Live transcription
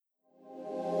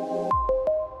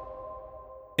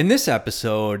In this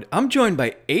episode, I'm joined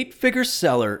by eight-figure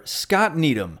seller Scott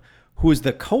Needham, who is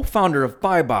the co-founder of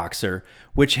BuyBoxer,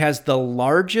 which has the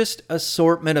largest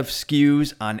assortment of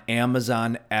SKUs on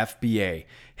Amazon FBA.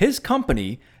 His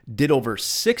company did over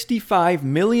 $65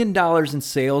 million in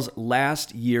sales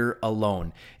last year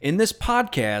alone. In this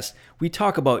podcast, we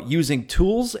talk about using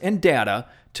tools and data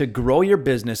to grow your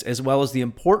business, as well as the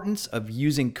importance of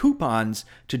using coupons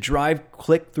to drive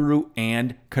click-through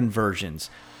and conversions.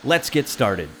 Let's get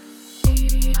started.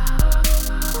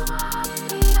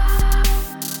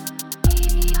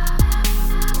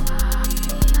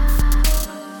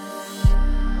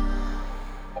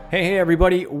 Hey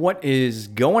everybody, what is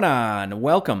going on?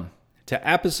 Welcome to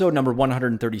episode number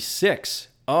 136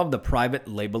 of the Private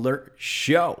Labeler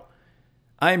Show.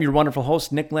 I am your wonderful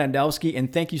host, Nick Landowski,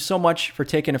 and thank you so much for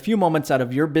taking a few moments out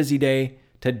of your busy day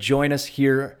to join us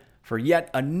here for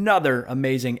yet another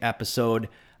amazing episode.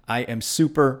 I am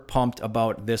super pumped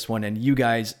about this one, and you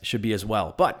guys should be as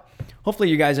well. But hopefully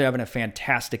you guys are having a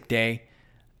fantastic day,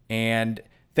 and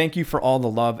thank you for all the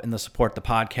love and the support the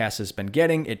podcast has been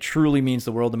getting. It truly means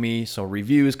the world to me. So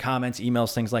reviews, comments,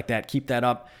 emails, things like that, keep that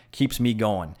up, keeps me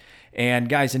going. And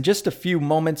guys, in just a few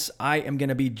moments, I am going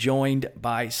to be joined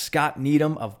by Scott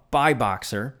Needham of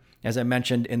BuyBoxer, as I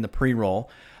mentioned in the pre-roll.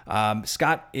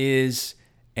 Scott is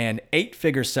an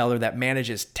eight-figure seller that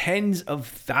manages tens of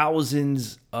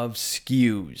thousands of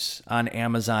SKUs on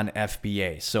Amazon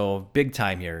FBA. So big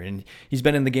time here. And he's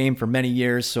been in the game for many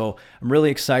years. So I'm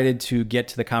really excited to get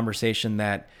to the conversation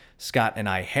that Scott and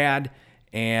I had.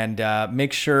 And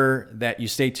make sure that you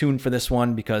stay tuned for this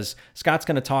one, because Scott's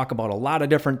going to talk about a lot of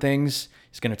different things.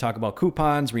 He's going to talk about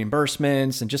coupons,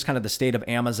 reimbursements, and just kind of the state of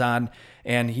Amazon.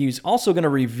 And he's also going to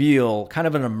reveal kind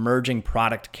of an emerging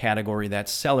product category that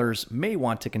sellers may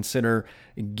want to consider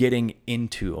getting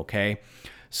into, okay?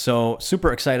 So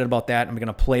super excited about that. I'm going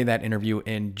to play that interview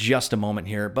in just a moment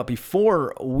here. But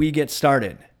before we get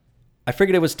started, I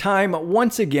figured it was time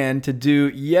once again to do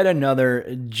yet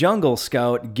another Jungle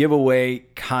Scout giveaway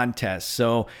contest.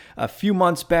 So a few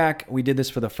months back, we did this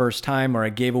for the first time, where I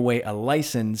gave away a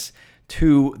license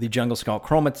to the Jungle Scout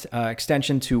Chrome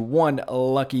extension to one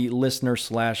lucky listener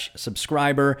 /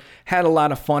 subscriber. Had a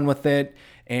lot of fun with it,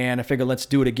 and I figured let's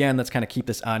do it again. Let's kind of keep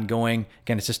this ongoing.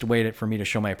 Again, it's just a way for me to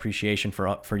show my appreciation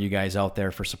for you guys out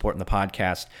there for supporting the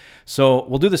podcast. So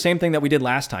we'll do the same thing that we did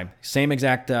last time. Same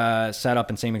exact setup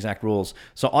and same exact rules.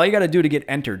 So all you got to do to get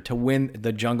entered to win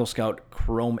the Jungle Scout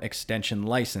Chrome extension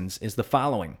license is the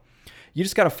following. You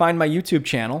just got to find my YouTube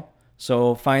channel.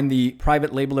 So find the Private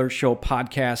Labeler Show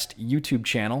podcast YouTube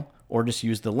channel, or just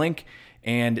use the link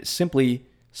and simply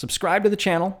subscribe to the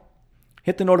channel,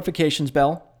 hit the notifications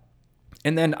bell,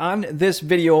 and then on this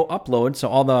video upload, so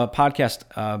all the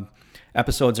podcast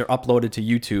episodes are uploaded to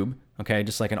YouTube, okay,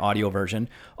 just like an audio version.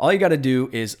 All you got to do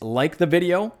is like the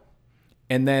video,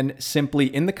 and then simply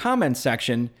in the comments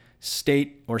section,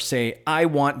 state or say, I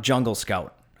want Jungle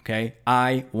Scout, okay?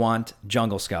 I want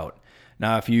Jungle Scout.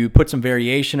 Now, if you put some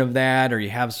variation of that, or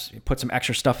you put some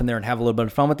extra stuff in there and have a little bit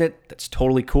of fun with it, that's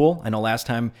totally cool. I know last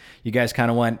time you guys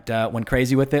kind of went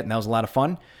crazy with it, and that was a lot of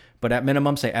fun. But at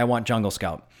minimum, say, I want Jungle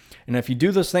Scout. And if you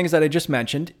do those things that I just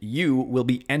mentioned, you will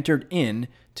be entered in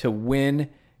to win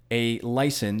a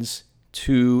license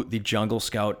to the Jungle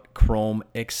Scout Chrome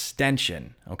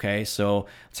extension. Okay, so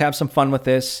let's have some fun with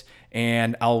this.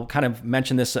 And I'll kind of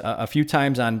mention this a few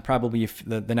times on probably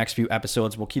the next few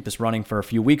episodes. We'll keep this running for a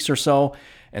few weeks or so.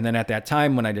 And then at that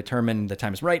time, when I determine the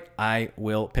time is right, I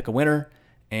will pick a winner.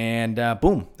 And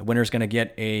boom, the winner is going to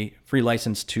get a free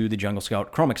license to the Jungle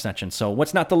Scout Chrome extension. So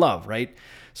what's not to love, right?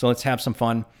 So let's have some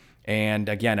fun. And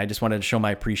again, I just wanted to show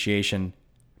my appreciation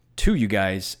to you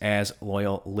guys as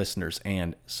loyal listeners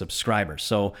and subscribers.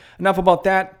 So enough about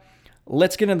that.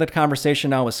 Let's get into the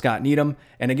conversation now with Scott Needham.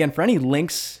 And again, for any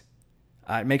links,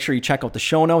 make sure you check out the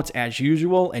show notes as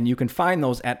usual, and you can find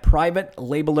those at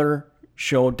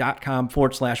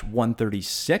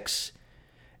privatelabelershow.com/136.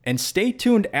 And stay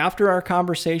tuned after our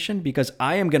conversation, because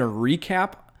I am going to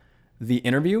recap the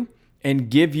interview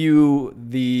and give you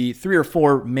the 3 or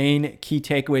 4 main key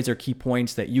takeaways or key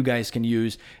points that you guys can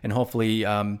use and hopefully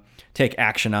take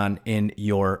action on in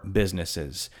your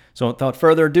businesses. So without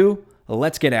further ado,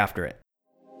 let's get after it.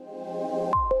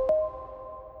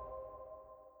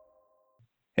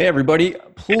 Hey everybody,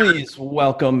 please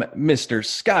welcome Mr.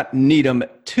 Scott Needham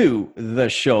to the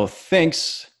show.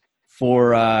 Thanks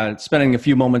for spending a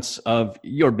few moments of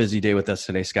your busy day with us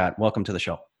today, Scott. Welcome to the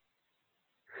show.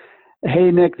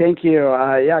 Hey, Nick, thank you.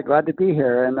 Yeah, glad to be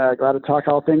here, and glad to talk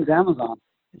all things Amazon.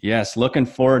 Yes, looking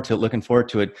forward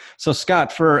to it. So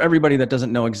Scott, for everybody that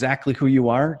doesn't know exactly who you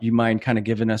are, you mind kind of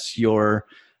giving us your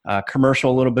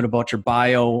commercial, a little bit about your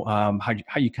bio,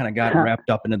 how you kind of got wrapped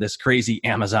up into this crazy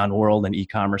Amazon world and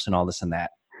e-commerce and all this and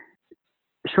that.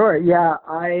 Sure. Yeah,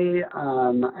 I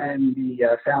am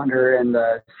the founder and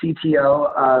the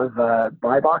CTO of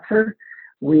BuyBoxer.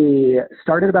 We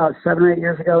started about 7 or 8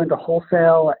 years ago into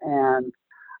wholesale, and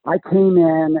I came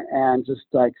in and just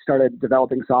like started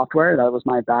developing software. That was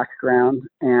my background,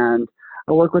 and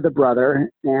I worked with a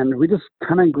brother, and we just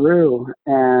kind of grew.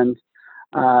 And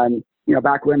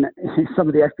back when some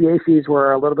of the FBA fees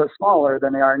were a little bit smaller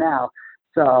than they are now,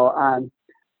 so.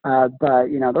 But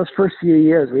those first few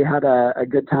years, we had a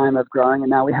good time of growing, and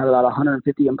now we have about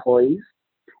 150 employees,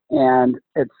 and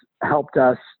it's helped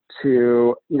us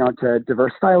to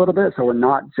diversify a little bit. So we're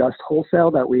not just wholesale,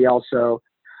 but we also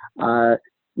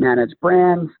manage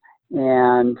brands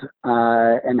and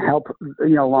help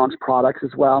launch products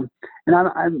as well.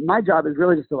 And my job is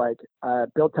really just to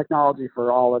build technology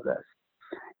for all of this.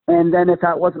 And then if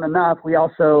that wasn't enough, we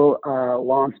also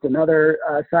launched another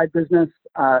side business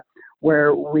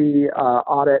where we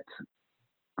audit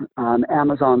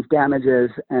Amazon's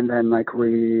damages and then go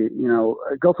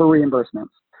for reimbursements.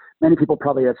 Many people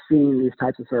probably have seen these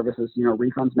types of services.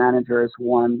 Refunds Manager is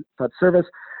one such service.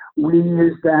 We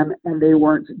used them and they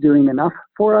weren't doing enough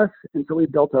for us, and so we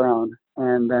built our own.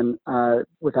 And then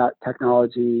with that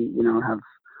technology, have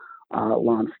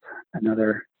launched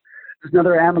another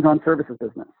Amazon services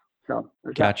business. So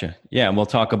gotcha. Yeah, and we'll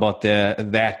talk about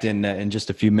that in just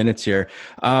a few minutes here.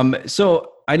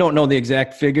 So I don't know the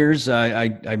exact figures.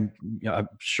 I'm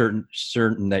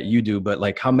certain that you do, but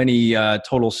like how many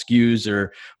total SKUs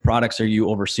or products are you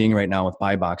overseeing right now with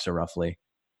BuyBoxer roughly?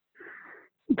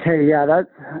 Okay, yeah,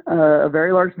 that's a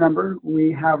very large number.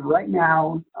 We have right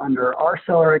now under our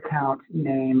seller account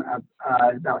name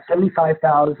about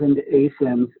 75,000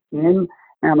 ASINs in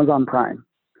Amazon Prime.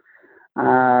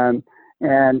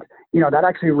 And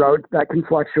that can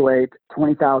fluctuate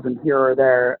 20,000 here or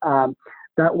there.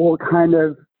 That will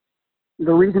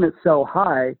the reason it's so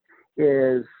high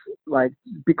is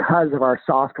because of our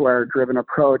software driven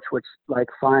approach, which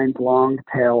finds long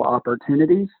tail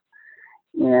opportunities.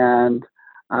 And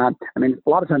a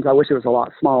lot of times I wish it was a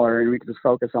lot smaller and we could just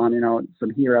focus on, some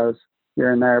heroes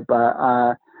here and there,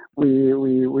 but we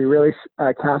really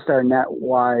cast our net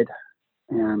wide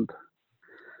and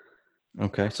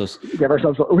okay, so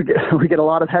we get a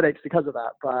lot of headaches because of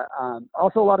that, but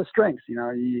also a lot of strengths. You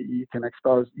can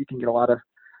get a lot of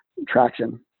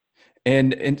traction.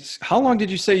 And how long did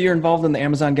you say you're involved in the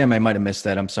Amazon game? I might have missed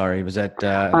that. I'm sorry. Was that?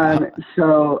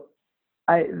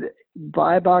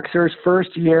 BuyBoxer's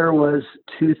first year was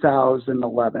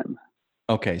 2011.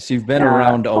 Okay, so you've been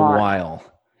around a while.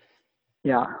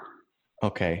 Yeah.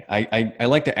 Okay, I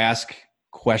like to ask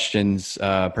questions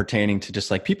pertaining to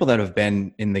just like people that have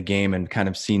been in the game and kind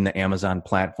of seen the Amazon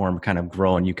platform kind of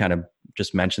grow. And you kind of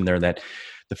just mentioned there that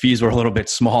the fees were a little bit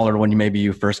smaller when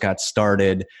you first got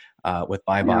started with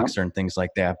BuyBoxer and things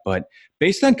like that. But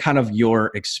based on kind of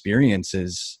your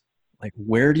experiences, like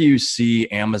where do you see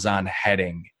Amazon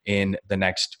heading in the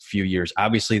next few years?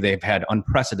 Obviously, they've had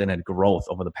unprecedented growth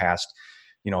over the past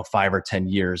 5 or 10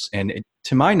 years. And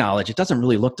to my knowledge, it doesn't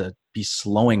really look to be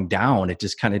slowing down. It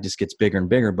just kind of gets bigger and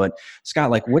bigger. But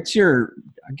Scott, like what's your,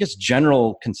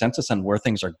 general consensus on where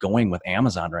things are going with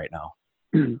Amazon right now?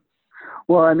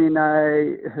 Well,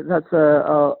 that's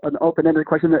an open-ended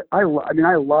question that I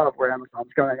love where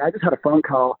Amazon's going. I just had a phone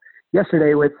call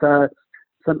yesterday with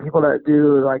some people that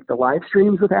do the live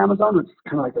streams with Amazon, which is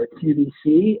kind of like their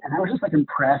QVC. And I was just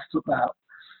impressed about,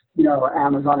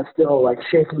 Amazon is still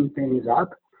shaking things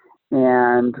up.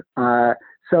 And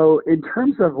so in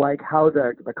terms of how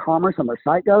the commerce on their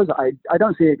site goes, I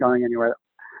don't see it going anywhere.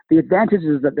 The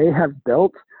advantages that they have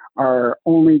built are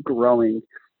only growing.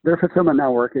 Their fulfillment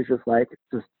network is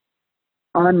just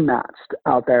unmatched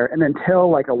out there. And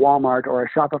until a Walmart or a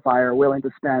Shopify are willing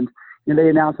to spend, they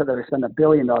announced that they're going to spend $1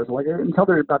 billion. Until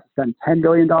they're about to spend $10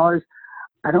 billion,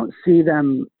 I don't see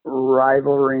them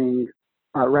rivaling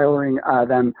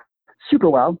them super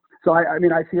well. So I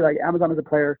see Amazon as a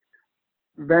player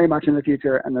very much in the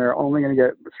future, and they're only going to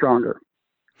get stronger.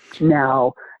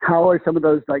 Now, how are some of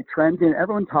those trends? And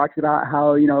everyone talks about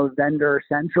how Vendor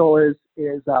Central is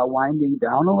winding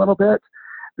down a little bit.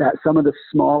 That some of the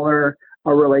smaller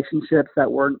relationships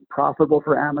that weren't profitable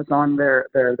for Amazon, they're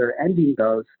ending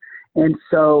those, and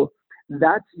so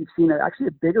you've seen actually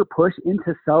a bigger push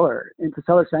into Seller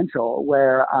Central,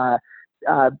 where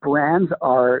brands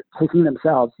are taking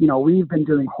themselves. We've been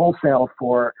doing wholesale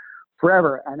for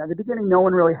forever, and at the beginning, no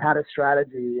one really had a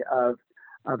strategy of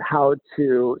how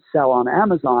to sell on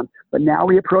Amazon. But now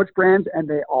we approach brands and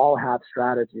they all have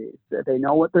strategies. They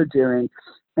know what they're doing.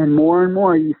 and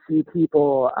more you see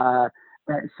people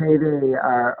that say they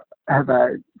have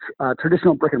a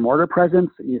traditional brick and mortar presence.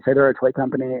 You say they're a toy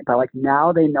company, but like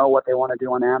now they know what they want to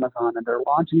do on Amazon, and they're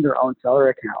launching their own seller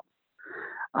account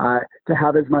to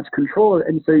have as much control.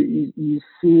 And so you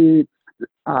see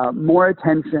more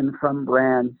attention from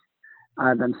brands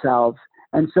themselves.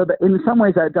 And so in some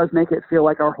ways that does make it feel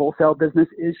like our wholesale business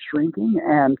is shrinking,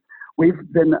 and we've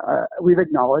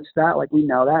acknowledged that, like we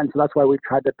know that. And so that's why we've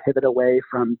tried to pivot away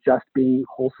from just being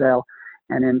wholesale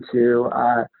and into,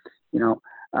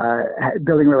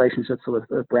 building relationships with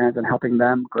brands and helping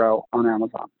them grow on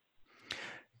Amazon.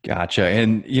 Gotcha.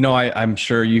 And, I'm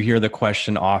sure you hear the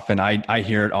question often. I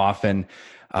hear it often,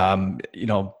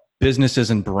 businesses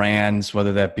and brands,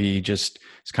 whether that be just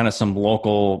it's kind of some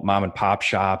local mom and pop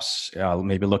shops,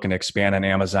 maybe looking to expand on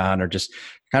Amazon, or just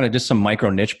some micro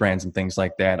niche brands and things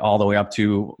like that, all the way up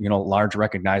to, large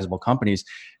recognizable companies.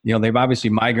 They've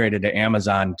obviously migrated to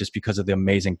Amazon just because of the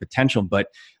amazing potential. But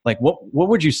like, what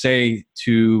would you say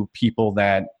to people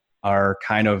that are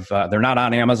kind of, they're not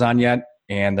on Amazon yet,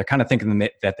 and they're kind of thinking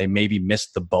that they maybe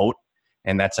missed the boat?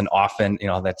 And that's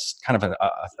that's kind of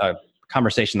a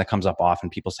conversation that comes up often.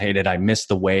 People say, hey, did I miss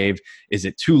the wave? Is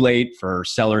it too late for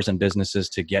sellers and businesses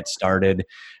to get started?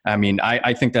 I mean,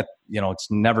 I think that, it's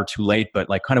never too late, but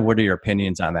like, kind of what are your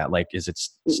opinions on that? Like, is it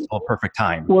still a perfect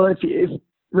time? Well, if you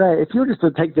were just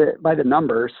to take by the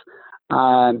numbers,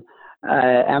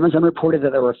 Amazon reported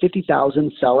that there were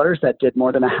 50,000 sellers that did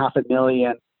more than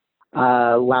 500,000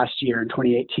 last year in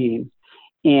 2018.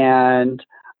 And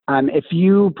if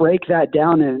you break that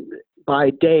down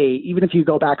by day, even if you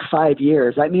go back 5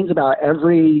 years, that means about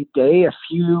every day a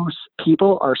few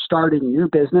people are starting new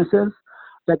businesses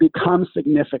that become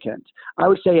significant. I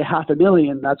would say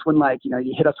 500,000, that's when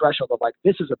you hit a threshold of like,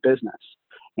 this is a business,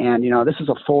 and this is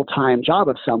a full-time job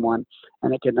of someone,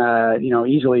 and it can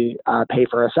easily pay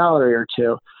for a salary or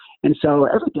two. And so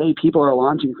every day people are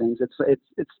launching things.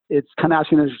 It's kind of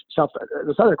asking yourself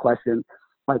this other question.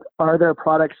 Like, are there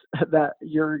products that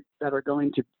are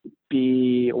going to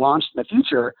be launched in the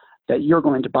future that you're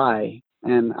going to buy?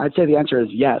 And I'd say the answer is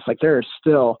yes. Like, there is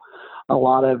still a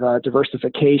lot of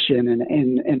diversification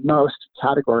in most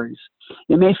categories.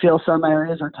 It may feel some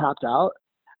areas are tapped out,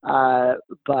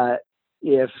 but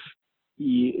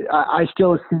I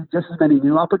still see just as many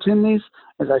new opportunities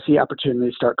as I see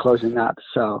opportunities start closing up.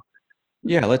 So,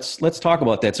 yeah, let's talk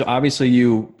about that. So obviously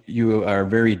you are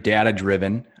very data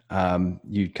driven.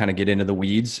 You kind of get into the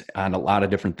weeds on a lot of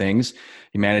different things.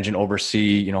 You manage and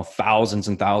oversee, thousands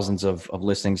and thousands of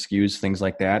listing SKUs, things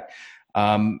like that.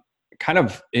 Kind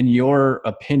of in your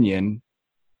opinion,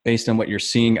 based on what you're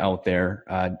seeing out there,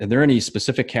 are there any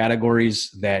specific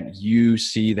categories that you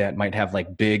see that might have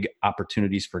like big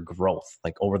opportunities for growth,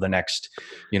 like over the next,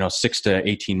 6 to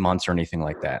 18 months or anything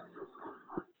like that?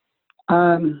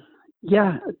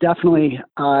 Yeah, definitely.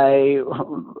 I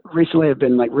recently have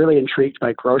been really intrigued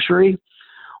by grocery,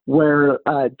 where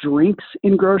drinks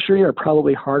in grocery are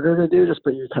probably harder to do just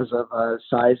because of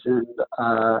size and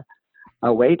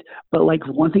weight. But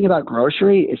one thing about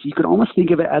grocery is you could almost think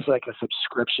of it as like a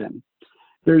subscription.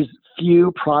 There's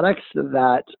few products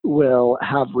that will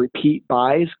have repeat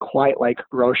buys quite like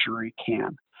grocery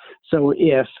can. So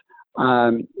if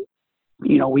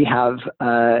we have,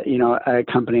 a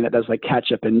company that does like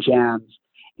ketchup and jams.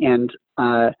 And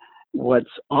what's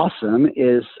awesome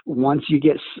is once you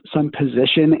get some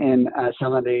position in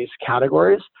some of these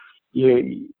categories,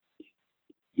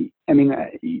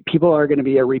 people are going to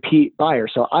be a repeat buyer.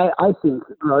 So I think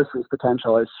grocery's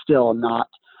potential is still not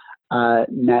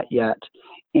met yet.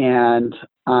 And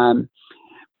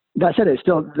that said,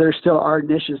 there still are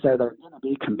niches there that are going to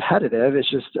be competitive. It's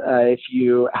just if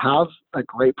you have a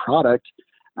great product,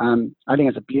 I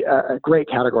think it's a great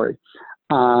category.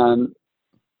 And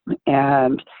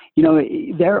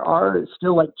there are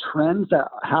still trends that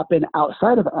happen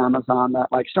outside of Amazon that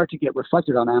start to get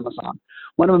reflected on Amazon.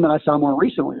 One of them that I saw more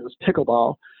recently was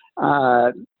pickleball,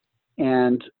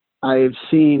 and I've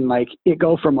seen it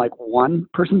go from one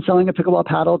person selling a pickleball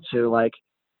paddle to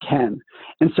 10.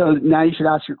 And so now you should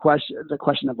ask the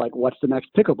question of what's the next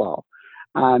pickleball?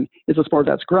 It's a sport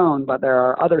that's grown, but there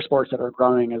are other sports that are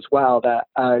growing as well that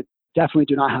definitely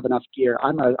do not have enough gear.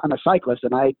 I'm a cyclist,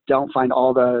 and I don't find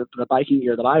all the biking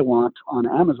gear that I want on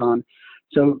Amazon.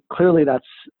 So clearly that's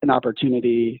an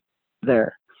opportunity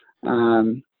there.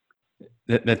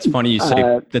 That's funny you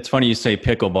say. That's funny you say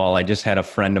pickleball. I just had a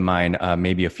friend of mine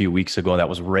maybe a few weeks ago that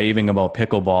was raving about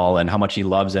pickleball and how much he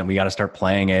loves it. And we got to start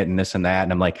playing it and this and that.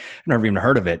 And I'm like, I've never even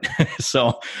heard of it.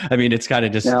 So I mean, it's kind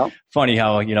of just funny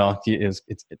how it's.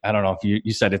 I don't know if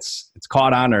you said it's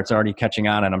caught on or it's already catching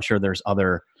on, and I'm sure there's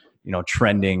other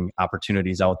trending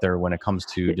opportunities out there when it comes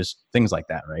to just things like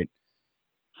that, right?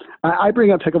 I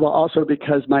bring up pickleball also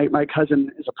because my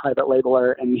cousin is a private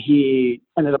labeler, and he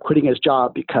ended up quitting his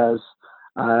job because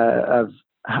of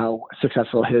how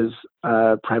successful his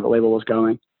private label was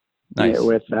going. Nice.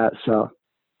 With that. So,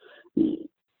 he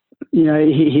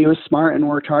was smart and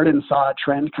worked hard and saw a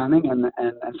trend coming and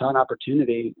saw an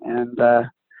opportunity. And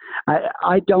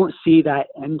I don't see that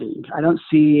ending. I don't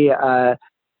see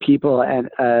people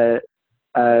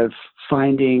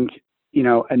finding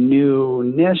a new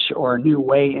niche or a new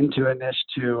way into a niche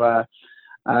to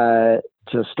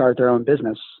start their own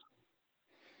business.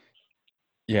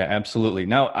 Yeah, absolutely.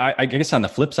 Now, I guess on the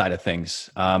flip side of things,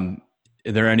 are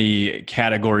there any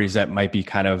categories that might be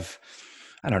kind of,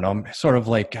 I don't know, sort of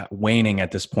like waning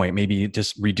at this point, maybe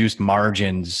just reduced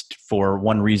margins for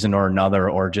one reason or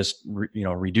another, or just,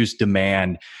 reduced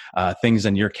demand, things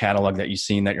in your catalog that you've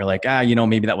seen that you're like,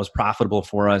 maybe that was profitable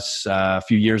for us a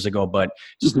few years ago, but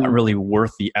just not really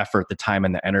worth the effort, the time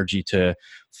and the energy to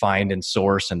find and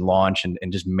source and launch and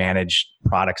just manage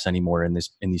products anymore in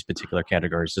these particular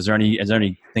categories. Is there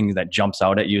anything that jumps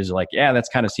out at you as like, yeah, that's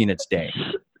kind of seen its day?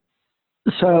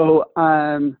 So,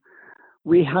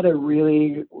 we had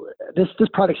this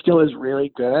product still is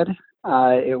really good.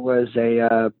 It was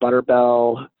a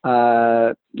Butterbell,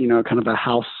 kind of a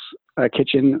house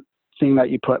kitchen thing that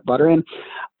you put butter in.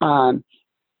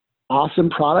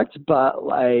 Awesome product, but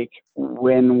like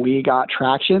when we got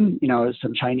traction,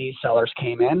 some Chinese sellers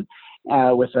came in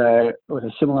with a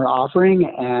similar offering,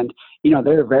 and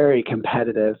they're very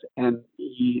competitive, and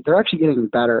they're actually getting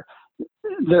better.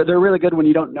 They're really good when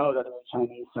you don't know that they're a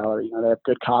Chinese seller. They have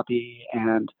good copy,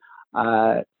 and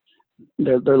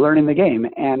they're learning the game.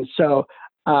 And so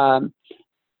I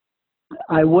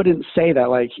wouldn't say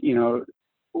that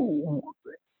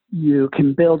you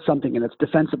can build something and it's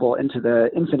defensible into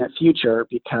the infinite future,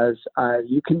 because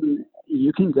you can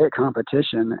get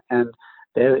competition, and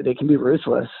they can be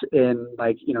ruthless in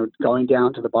going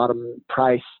down to the bottom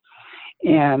price.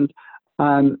 And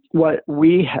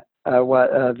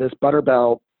this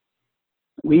Butterbell,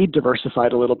 we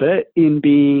diversified a little bit in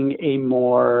being a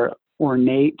more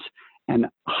ornate and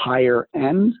higher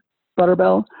end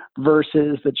Butterbell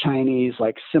versus the Chinese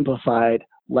simplified,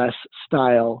 less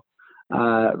style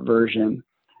version.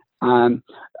 And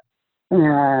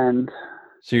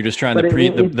so you're just trying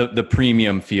the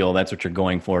premium feel. That's what you're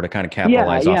going for, to kind of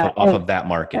capitalize off of that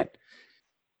market.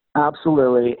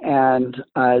 Absolutely. And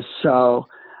so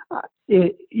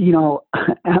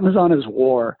Amazon is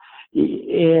war.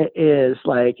 It is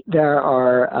there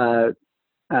are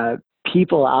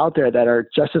people out there that are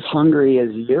just as hungry as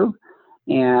you,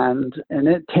 and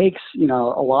it takes a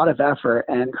lot of effort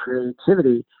and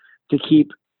creativity to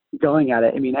keep going at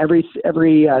it. I mean, every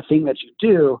thing that you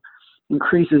do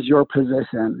increases your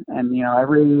position, and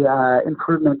every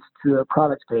improvement to a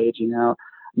product page,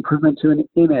 improvement to an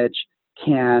image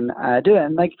can do it.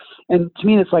 And to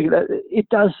me, it's it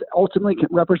does ultimately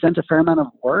represent a fair amount of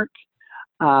work.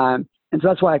 And so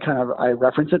that's why I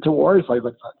reference it to war. It's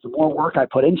the more work I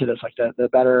put into this, the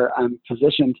better I'm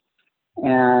positioned.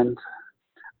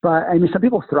 But I mean, some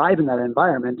people thrive in that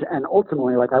environment, and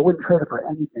ultimately, I wouldn't trade it for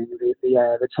anything.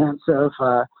 The chance of,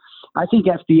 I think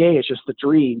FBA is just the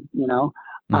dream,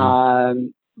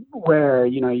 where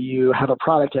you have a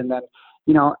product, and then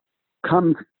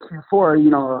come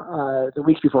Q4, the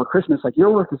weeks before Christmas,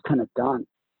 your work is kind of done,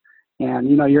 and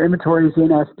your inventory is in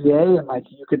SBA, and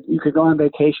you could go on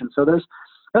vacation. So that's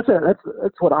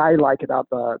what I like about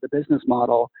the business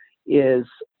model is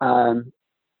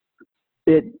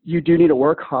you do need to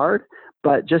work hard,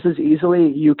 but just as easily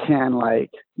you can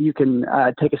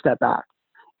take a step back,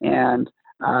 and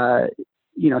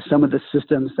some of the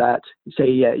systems that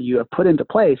you have put into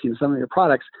place, some of your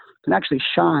products can actually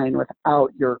shine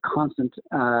without your constant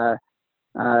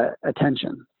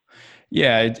attention.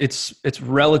 Yeah, it's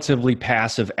relatively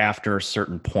passive after a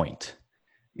certain point,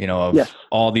 of yes.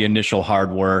 all the initial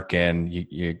hard work, and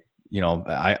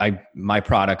my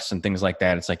products and things like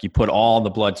that. It's you put all the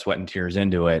blood, sweat, and tears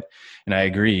into it. And I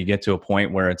agree, you get to a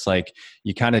point where it's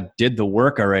you kind of did the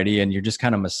work already, and you just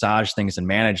kind of massage things and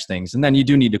manage things. And then you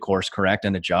do need to course correct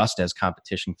and adjust as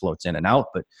competition floats in and out.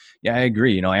 But yeah, I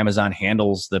agree. Amazon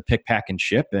handles the pick, pack, and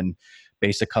ship and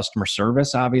basic customer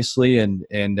service, obviously. And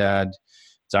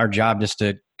it's our job just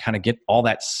to kind of get all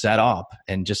that set up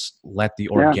and just let the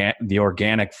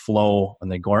organic flow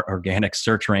and the organic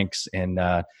search ranks and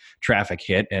traffic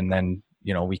hit. And then,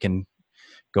 we can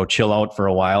go chill out for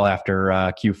a while after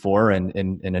Q4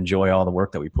 and enjoy all the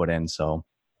work that we put in. So.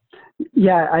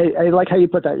 Yeah, I like how you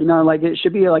put that, it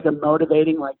should be a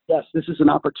motivating, yes, this is an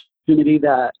opportunity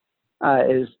that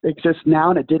exists now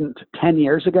and it didn't 10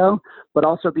 years ago, but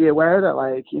also be aware that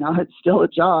like, it's still a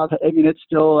job. I mean, it's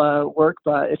still work,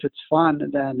 but if it's fun,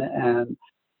 then,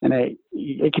 and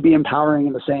it could be empowering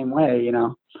in the same way,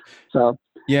 so.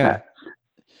 Yeah.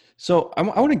 So I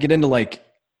want to get into like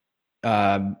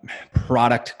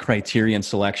product criterion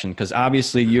selection, because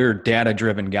obviously you're a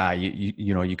data-driven guy.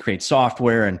 You create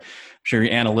software, and I'm sure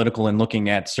you're analytical in looking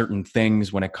at certain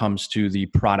things when it comes to the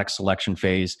product selection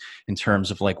phase in terms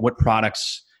of like what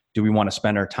products do we want to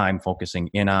spend our time focusing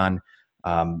in on.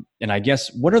 And I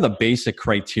guess what are the basic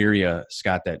criteria,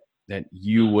 Scott, that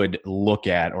you would look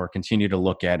at or continue to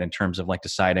look at in terms of like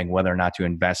deciding whether or not to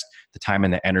invest the time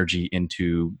and the energy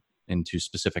into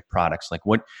specific products? Like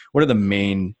what are the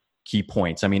main key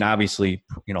points? I mean, obviously,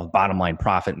 bottom line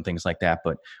profit and things like that,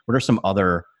 but what are some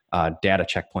other data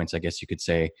checkpoints, I guess you could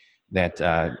say, that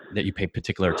you pay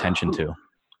particular attention to?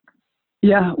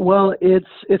 Yeah, well,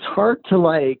 it's hard to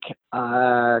like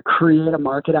create a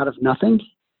market out of nothing.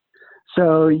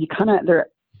 So you kind of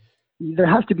there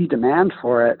has to be demand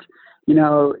for it.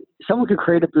 Someone could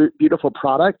create a beautiful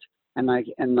product and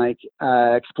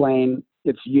explain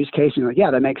its use case, and yeah,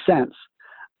 that makes sense.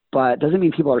 But it doesn't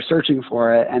mean people are searching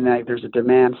for it and like there's a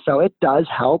demand. So it does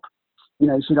help.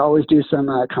 You should always do some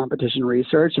competition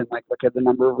research and like look at the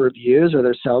number of reviews or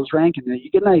their sales rank, and then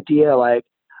you get an idea like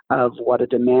of what a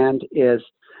demand is.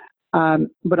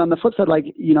 But on the flip side, like,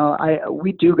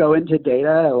 we do go into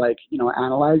data, like,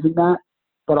 analyzing that,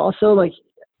 but also like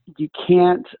you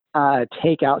can't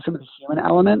take out some of the human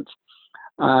element.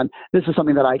 This is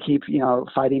something that I keep,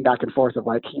 fighting back and forth of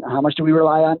like, how much do we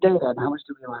rely on data and how much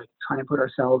do we like try and put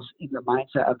ourselves in the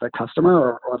mindset of the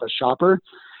customer or the shopper?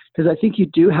 Because I think you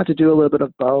do have to do a little bit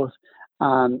of both.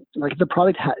 Like the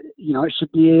product, it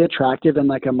should be attractive and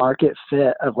like a market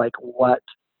fit of like what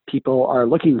people are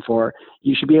looking for.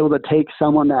 You should be able to take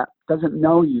someone that doesn't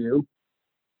know you,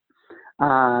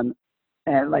 and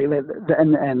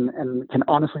can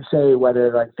honestly say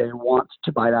whether like they want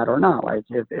to buy that or not, like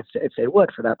if they would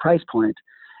for that price point.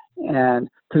 And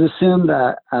to assume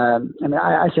that, and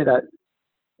I say that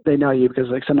they know you because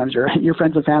like sometimes your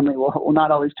friends and family will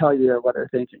not always tell you what they're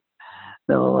thinking.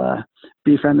 They'll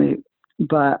be friendly,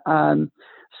 but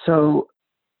so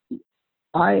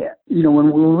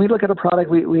when we look at a product,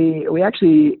 we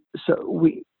actually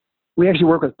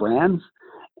work with brands,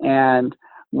 and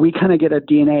we kind of get a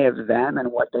DNA of them and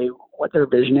what their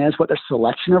vision is, what their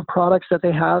selection of products that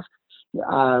they have.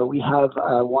 We have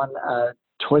one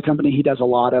toy company. He does a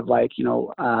lot of like,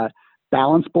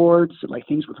 balance boards, like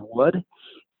things with wood.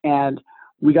 And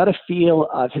we got a feel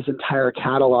of his entire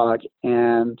catalog.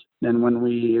 And then when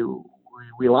we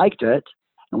liked it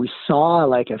and we saw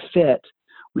like a fit,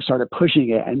 we started pushing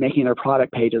it and making their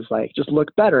product pages like just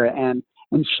look better. And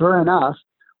sure enough,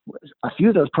 a few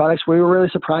of those products we were really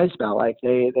surprised about. Like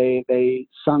they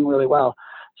sung really well.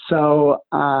 So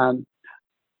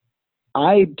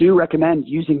I do recommend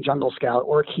using Jungle Scout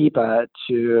or Keepa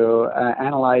to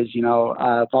analyze,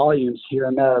 volumes here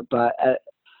and there. But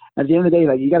at the end of the day,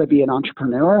 like you got to be an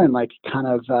entrepreneur and like kind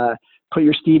of put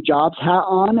your Steve Jobs hat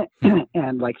on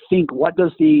and like think what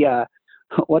does the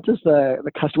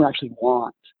customer actually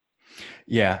want.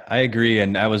 Yeah, I agree.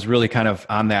 And I was really kind of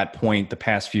on that point the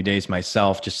past few days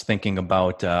myself, just thinking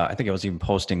about, I think I was even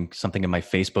posting something in my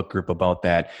Facebook group about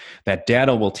that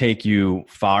data will take you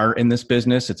far in this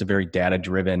business. It's a very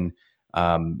data-driven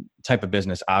type of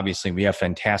business. Obviously, we have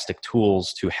fantastic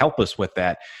tools to help us with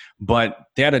that, but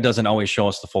data doesn't always show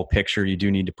us the full picture. You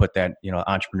do need to put that,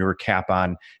 entrepreneur cap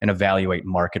on and evaluate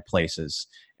marketplaces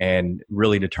and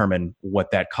really determine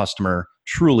what that customer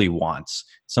truly wants.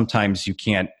 Sometimes you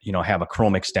can't, have a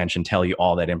Chrome extension tell you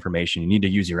all that information. You need to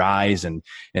use your eyes and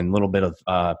a little bit of,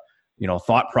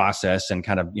 thought process and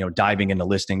kind of, diving into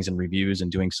listings and reviews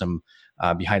and doing some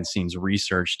behind the scenes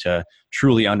research to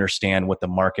truly understand what the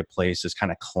marketplace is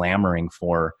kind of clamoring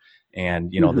for.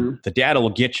 And, the data will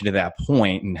get you to that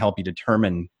point and help you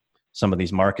determine some of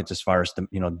these markets as far as the,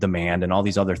 demand and all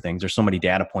these other things. There's so many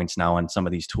data points now on some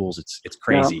of these tools. It's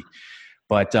crazy. Yeah.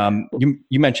 But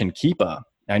you mentioned Keepa.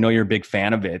 I know you're a big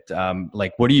fan of it.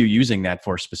 Like, what are you using that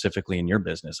for specifically in your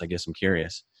business? I guess I'm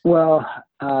curious. Well,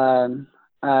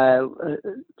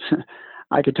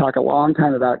 I could talk a long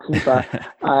time about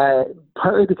Keepa,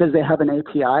 partly because they have an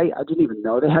API. I didn't even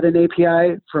know they had an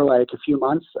API for like a few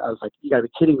months. I was like, you gotta be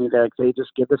kidding me. They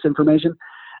just give this information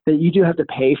that you do have to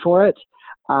pay for it.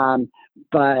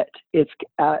 But it's,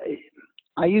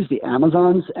 I use the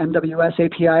Amazon's MWS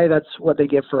API. That's what they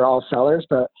give for all sellers,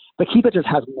 but Keepa just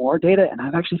has more data, and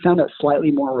I've actually found it slightly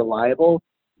more reliable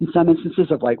in some instances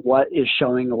of like what is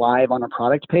showing live on a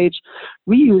product page.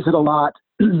 We use it a lot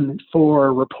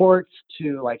for reports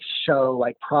to like show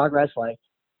like progress, like,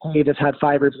 hey, this had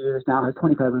 5 reviews, now it has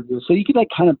 25 reviews. So you can like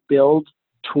kind of build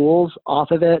tools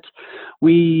off of it.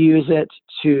 We use it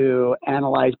to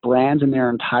analyze brands in their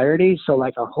entirety. So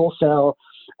like our wholesale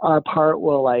part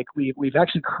will like, we've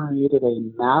actually created a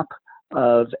map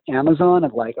of Amazon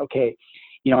of like, okay,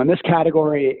 you know, in this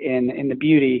category in the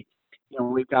beauty, you know,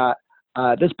 we've got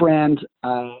this brand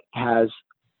has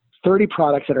 30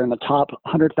 products that are in the top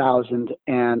 100,000,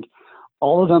 and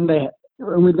all of them, then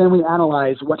we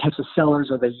analyze what types of sellers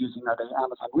are they using. Are they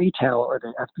Amazon retail, or are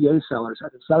they FBA sellers?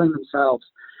 Are they selling themselves?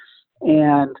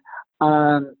 And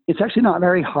it's actually not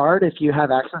very hard if you have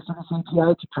access to this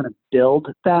API to kind of build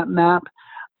that map.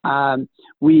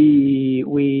 We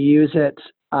use it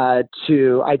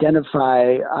to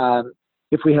identify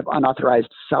if we have unauthorized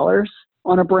sellers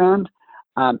on a brand,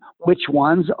 which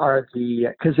ones are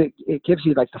because it gives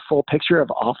you like the full picture of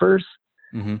offers.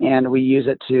 Mm-hmm. And we use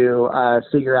it to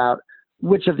figure out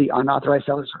which of the unauthorized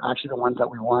sellers are actually the ones that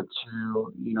we want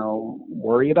to, you know,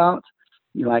 worry about.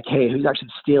 You're like, hey, who's actually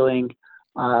stealing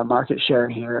market share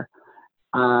here?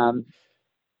 And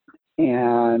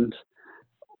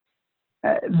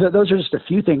those are just a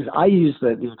few things. I use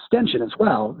the extension as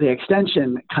well. The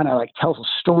extension kind of like tells a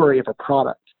story of a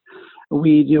product.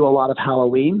 We do a lot of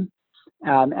Halloween.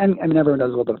 And I mean, everyone does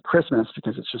a little bit of Christmas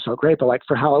because it's just so great. But like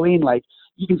for Halloween, like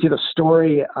you can see the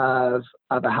story of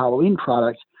a Halloween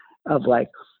product, of like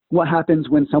what happens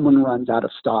when someone runs out of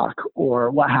stock,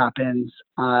 or what happens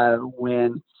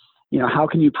when, you know, how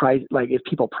can you price, like if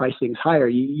people price things higher,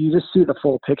 you just see the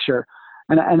full picture.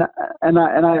 And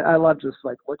I love just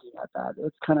like looking at that.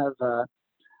 It's kind of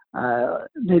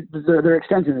their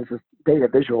extension is just data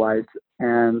visualized,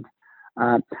 and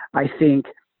I think,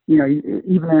 you know,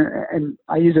 even and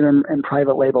I use it in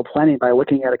private label plenty by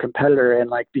looking at a competitor and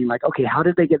like being like, okay, how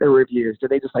did they get their reviews?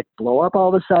 Did they just like blow up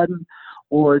all of a sudden,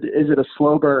 or is it a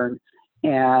slow burn?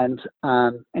 And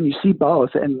you see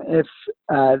both. And if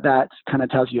that kind of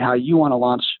tells you how you want to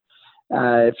launch,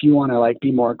 if you want to like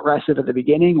be more aggressive at the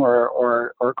beginning,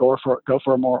 or go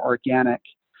for a more organic.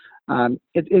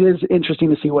 It is interesting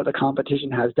to see what the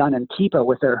competition has done, and Keepa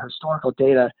with their historical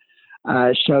data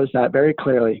shows that very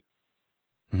clearly.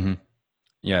 Mm-hmm.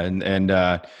 Yeah, and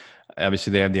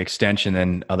obviously they have the extension,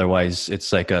 and otherwise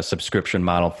it's like a subscription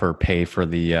model for pay for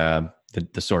the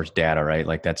source data, right?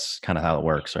 Like that's kind of how it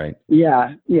works, right?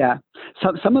 Yeah.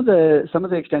 So some of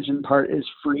the extension part is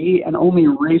free, and only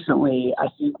recently, I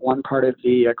think one part of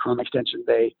the Chrome extension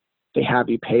they have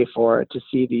you pay for to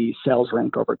see the sales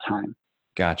rank over time.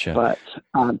 Gotcha. But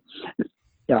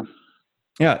yeah.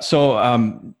 Yeah.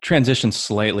 So transition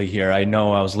slightly here. I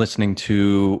know I was listening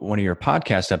to one of your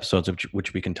podcast episodes,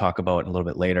 which we can talk about a little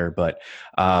bit later, but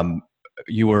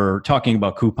you were talking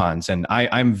about coupons, and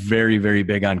I'm very, very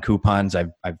big on coupons.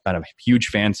 I've been a huge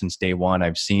fan since day one.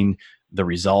 I've seen the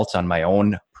results on my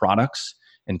own products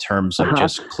in terms of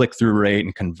just click-through rate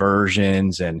and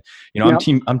conversions, and you know,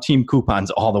 yep. I'm team coupons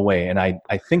all the way, and I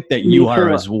think that you are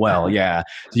as well. Yeah.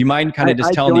 Do you mind kind of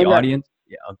just telling the audience?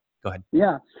 Yeah. Go ahead.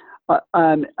 Yeah.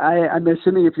 I'm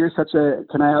assuming if you're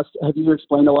can I ask, have you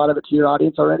explained a lot of it to your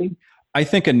audience already? I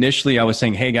think initially I was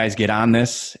saying, hey guys, get on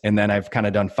this. And then I've kind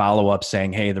of done follow-up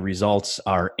saying, hey, the results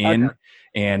are in. Okay.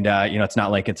 And, you know, it's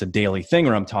not like it's a daily thing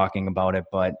where I'm talking about it,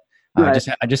 but right.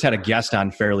 I just had a guest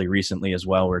on fairly recently as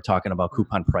well. We were talking about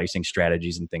coupon pricing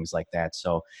strategies and things like that.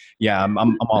 So yeah, I'm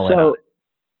all in on it.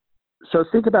 So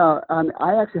think about,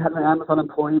 I actually had an Amazon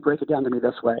employee break it down to me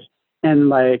this way. And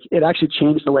like, it actually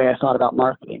changed the way I thought about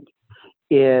marketing.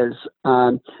 There's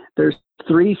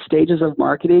 3 stages of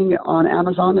marketing on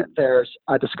Amazon. There's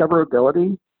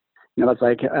discoverability, you know, that's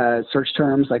like search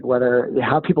terms, like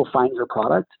how people find your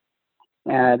product.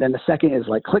 And then the second is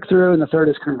like click through, and the third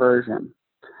is conversion.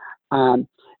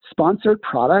 Sponsored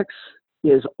products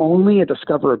is only a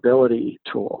discoverability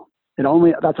tool.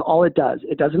 That's all it does.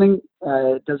 It doesn't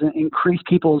increase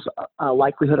people's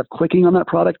likelihood of clicking on that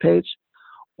product page,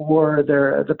 or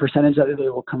the percentage that they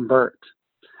will convert.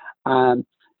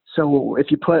 So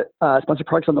if you put sponsored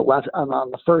products on the left, on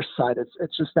the first side,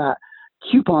 it's just that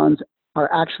coupons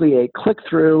are actually a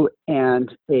click-through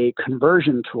and a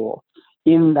conversion tool.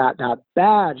 In that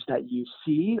badge that you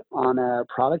see on a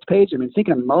product page, I mean, think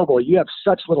of mobile, you have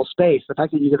such little space. The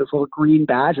fact that you get this little green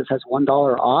badge that says $1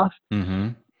 off, mm-hmm.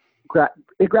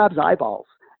 It grabs eyeballs.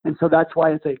 And so that's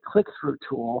why it's a click-through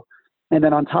tool. And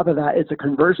then on top of that, it's a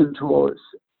conversion tool,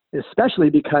 especially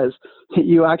because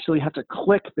you actually have to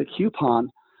click the coupon,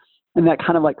 and that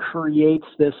kind of like creates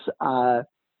this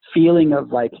feeling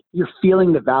of like you're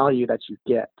feeling the value that you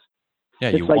get. Yeah,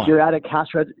 it's like you're at a cash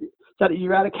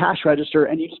register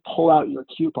and you just pull out your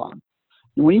coupon.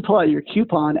 When you pull out your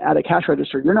coupon at a cash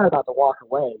register, you're not about to walk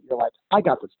away. You're like, I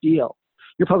got this deal.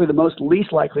 You're probably the most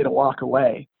least likely to walk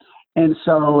away. And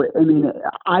so, I mean,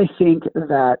 I think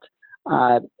that,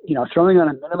 throwing on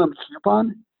a minimum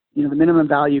coupon, the minimum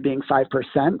value being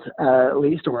 5% at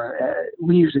least, or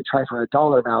we usually try for a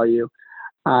dollar value,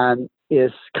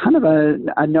 is kind of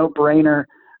a no-brainer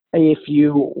if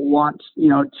you want,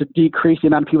 to decrease the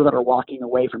amount of people that are walking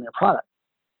away from your product.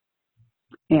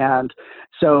 And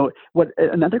so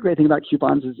another great thing about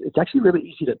coupons is it's actually really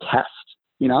easy to test.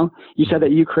 You said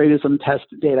that you created some test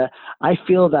data. I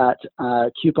feel that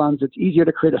coupons, it's easier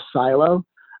to create a silo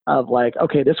of like,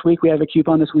 okay, this week we have a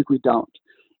coupon, this week we don't.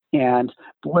 And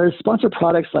whereas sponsored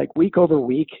products, like week over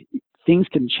week, things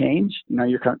can change.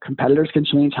 Your competitors can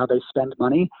change how they spend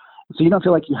money. So you don't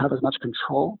feel like you have as much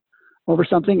control over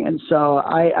something. And so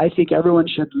I think everyone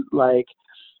should, like,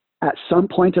 at some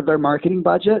point of their marketing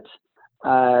budget,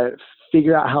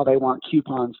 figure out how they want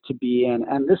coupons to be in.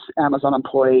 And this Amazon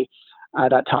employee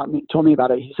that told me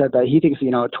about it, he said that he thinks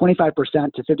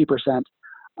 25% to 50%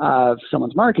 of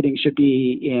someone's marketing should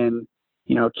be in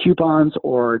coupons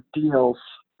or deals,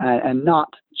 and not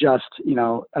just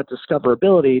a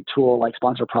discoverability tool like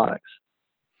sponsored products.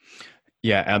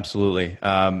 Yeah, absolutely.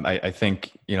 I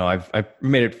think, I've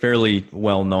made it fairly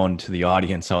well known to the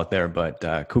audience out there,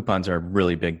 but coupons are a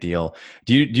really big deal.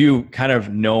 Do you kind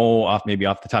of know off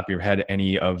the top of your head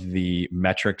any of the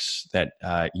metrics that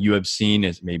you have seen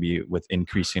as maybe with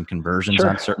increasing conversions Sure.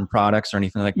 on certain products or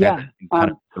anything like Yeah. that? Kind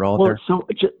of throw out there?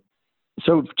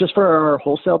 So just for our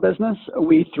wholesale business,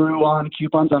 we threw on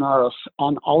coupons on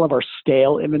all of our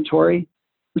stale inventory.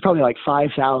 There's probably like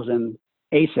 5,000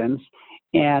 ASINs.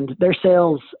 And their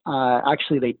sales,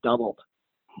 actually, they doubled.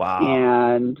 Wow.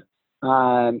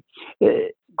 And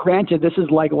granted, this is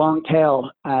like long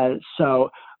tail. So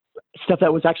stuff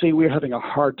that was actually, we were having a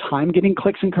hard time getting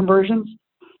clicks and conversions.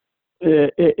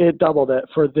 It doubled it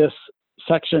for this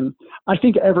section. I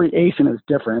think every ASIN is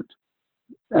different.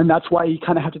 And that's why you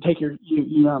kind of have to take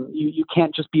you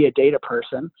can't just be a data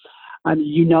person. And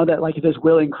that like this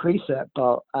will increase it,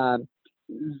 but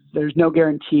there's no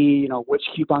guarantee, which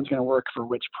coupon's going to work for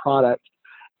which product.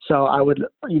 So I would,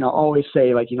 always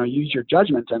say, like, use your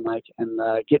judgment and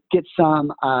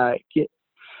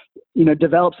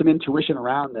develop some intuition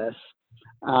around this.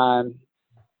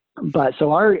 But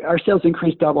so our sales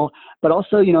increased double, but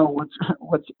also,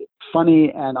 what's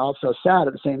funny and also sad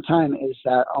at the same time is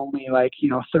that only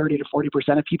 30 to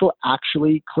 40% of people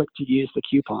actually click to use the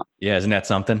coupon. Yeah. Isn't that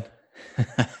something?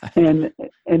 and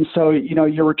so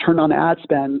your return on ad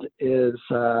spend is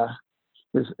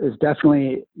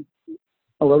definitely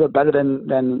a little bit better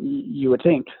than you would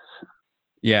think.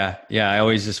 Yeah. I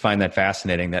always just find that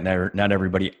fascinating that not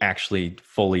everybody actually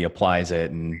fully applies it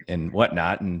and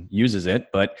whatnot and uses it,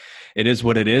 but it is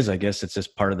what it is. I guess it's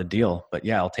just part of the deal. But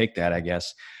yeah, I'll take that, I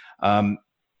guess.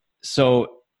 So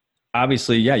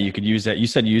obviously, yeah, you could use that. You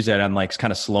said you use that on like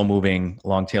kind of slow moving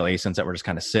long tail ASINs that were just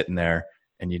kind of sitting there,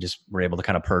 and you just were able to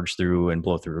kind of purge through and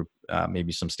blow through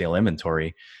maybe some stale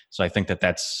inventory. So I think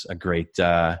that's a great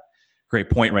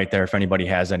point right there. If anybody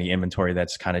has any inventory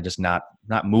that's kind of just not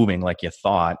moving like you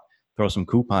thought, throw some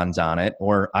coupons on it.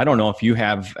 Or I don't know if you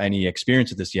have any experience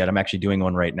with this yet. I'm actually doing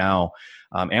one right now.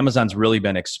 Amazon's really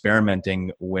been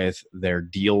experimenting with their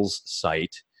deals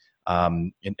site.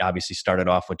 It obviously started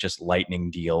off with just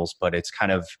lightning deals, but it's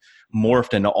kind of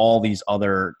morphed into all these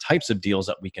other types of deals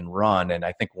that we can run. And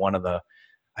I think one of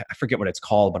I forget what it's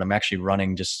called, but I'm actually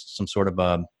running just some sort of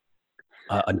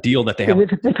a deal that they have.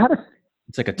 They've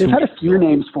had a few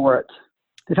names for it.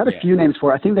 They've had a few names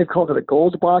for it. I think they've called it a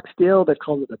gold box deal. They've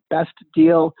called it a best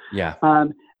deal. Yeah.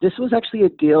 This was actually a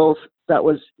deal that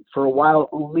was for a while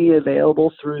only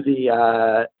available through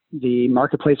the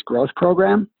Marketplace Growth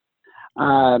Program.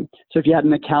 So if you had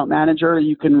an account manager,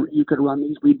 you could run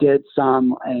these. We did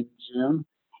some in June,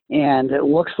 and it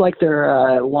looks like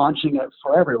they're launching it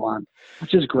for everyone,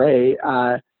 which is great.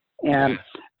 And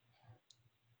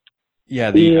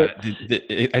yeah,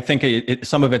 I think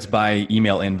some of it's by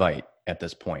email invite at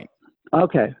this point.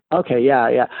 Okay,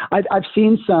 yeah. I've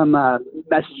seen some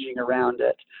messaging around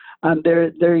it.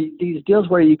 There are these deals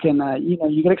where you can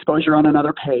you get exposure on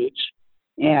another page,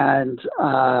 and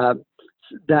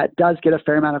that does get a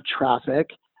fair amount of traffic.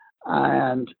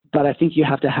 But I think you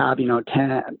have to have 10,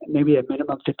 maybe a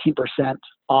minimum 15%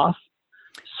 off.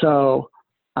 So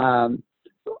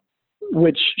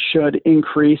which should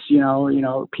increase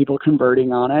people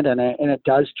converting on it, and it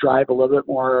does drive a little bit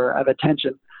more of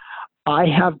attention. I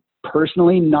have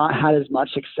personally not had as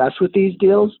much success with these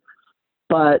deals,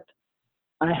 but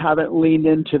I haven't leaned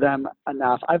into them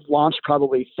enough. I've launched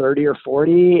probably 30 or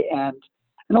 40, and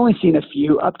and only seen a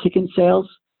few uptick in sales,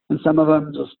 and some of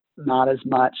them just not as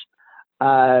much.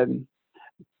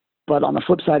 But on the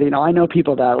flip side, I know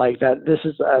people that like that this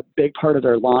is a big part of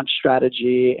their launch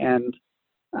strategy. And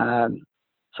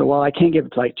so while I can't give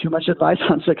like too much advice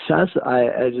on success,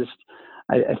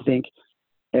 I think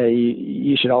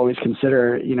you should always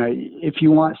consider, if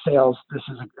you want sales, this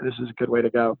is a good way to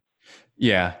go.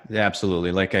 Yeah,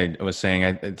 absolutely. Like I was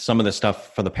saying, some of the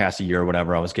stuff for the past year or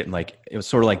whatever, I was getting it was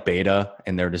sort of like beta,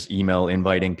 and they're just email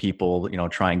inviting people,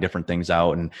 trying different things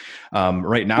out. And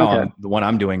right now, the one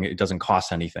I'm doing, it doesn't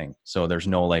cost anything. So there's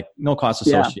no cost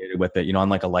associated with it,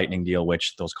 unlike a lightning deal,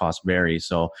 which those costs vary.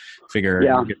 So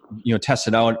figure, test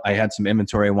it out. I had some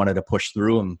inventory I wanted to push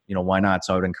through, and, why not?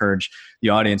 So I would encourage the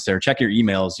audience there, check your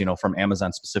emails, from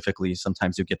Amazon specifically.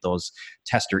 Sometimes you get those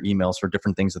tester emails for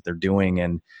different things that they're doing.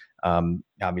 And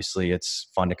obviously it's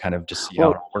fun to kind of just see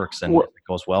how it works, and if it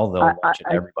goes well, they'll launch it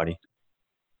to everybody.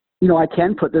 I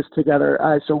can put this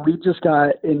together. So we just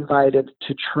got invited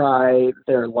to try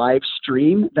their live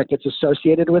stream that gets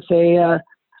associated with a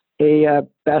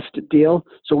best deal.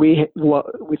 So we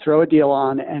throw a deal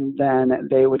on, and then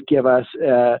they would give us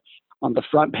on the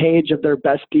front page of their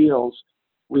best deals,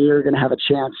 we are going to have a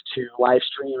chance to live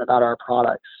stream about our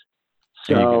products.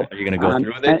 So are you going to go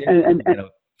through with it and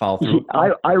follow through?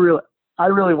 I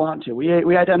really want to.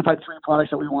 We identified 3 products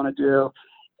that we want to do,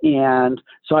 and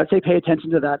so I'd say pay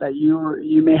attention to that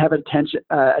you may have a chance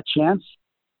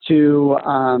to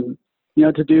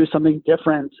to do something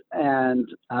different and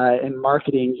in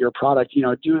marketing your product.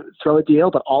 Throw a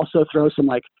deal, but also throw some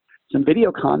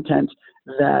video content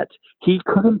that he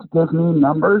couldn't give me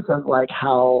numbers of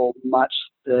how much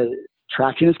the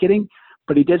traction is getting,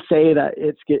 but he did say that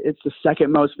it's the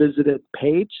second most visited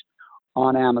page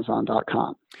on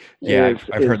Amazon.com. Yeah,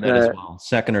 I've heard that as well.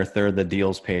 Second or third, the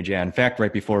deals page. Yeah. In fact,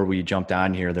 right before we jumped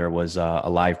on here, there was a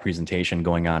live presentation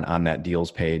going on that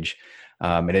deals page.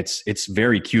 And it's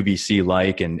very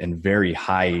QVC-like and very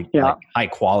high, high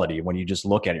quality. When you just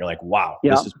look at it, you're like, wow,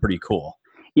 this is pretty cool.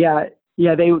 Yeah.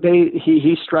 Yeah.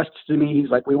 He stressed to me, he's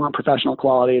like, we want professional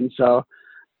quality. And so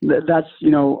that's,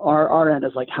 our end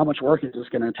is how much work is this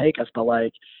going to take us? But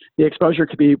the exposure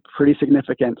could be pretty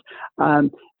significant.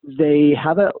 They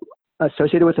have it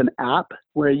associated with an app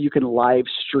where you can live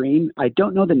stream. I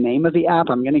don't know the name of the app.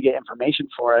 I'm going to get information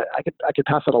for it. I could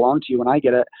pass it along to you when I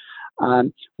get it,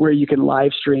 where you can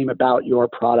live stream about your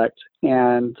product.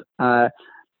 And I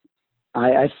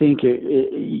think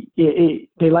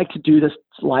they like to do this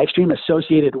live stream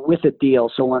associated with a deal.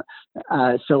 So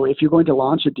if you're going to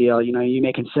launch a deal, you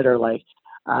may consider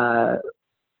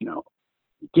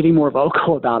getting more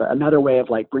vocal about it. Another way of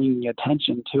bringing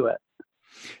attention to it.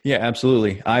 Yeah,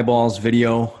 absolutely. Eyeballs,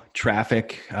 video,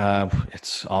 traffic.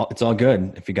 It's all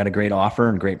good. If you got a great offer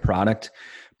and great product,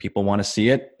 people want to see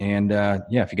it. And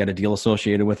if you got a deal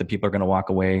associated with it, people are going to walk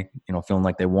away, feeling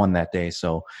like they won that day.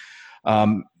 So,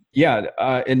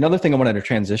 another thing I wanted to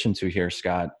transition to here,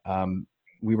 Scott,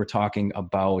 we were talking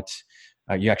about,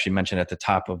 you actually mentioned at the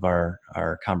top of our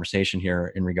conversation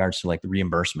here in regards to the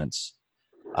reimbursements.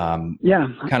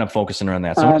 Kind of focusing around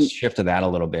that. So I'm going to shift to that a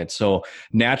little bit. So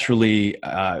naturally,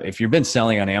 if you've been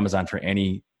selling on Amazon for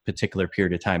any particular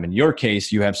period of time, in your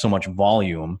case, you have so much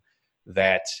volume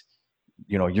that,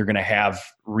 you're going to have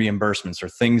reimbursements or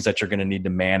things that you're going to need to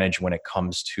manage when it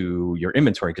comes to your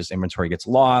inventory, because inventory gets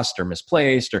lost or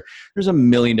misplaced, or there's a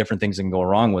million different things that can go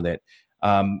wrong with it.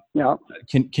 Can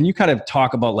you kind of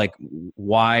talk about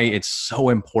why it's so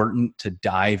important to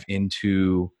dive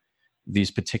into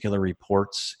these particular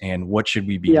reports, and what should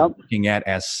we be looking at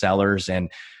as sellers?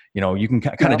 And, you can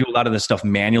kind of do a lot of this stuff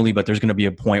manually, but there's going to be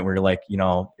a point where you're like,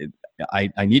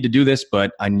 I need to do this,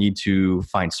 but I need to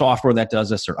find software that does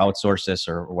this or outsource this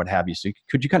or what have you. So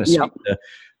could you kind of speak to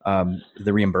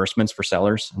the reimbursements for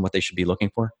sellers and what they should be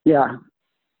looking for? Yeah.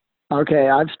 Okay.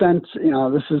 I've spent,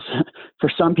 this is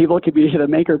for some people, it could be the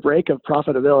make or break of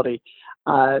profitability.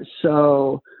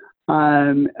 So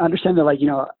understand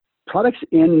that products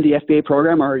in the FBA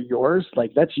program are yours.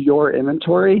 That's your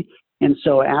inventory. And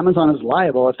so Amazon is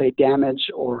liable if they damage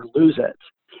or lose it.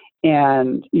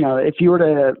 And, if you were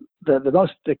to,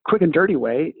 the quick and dirty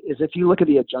way is if you look at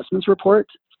the adjustments report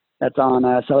that's on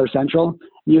Seller Central,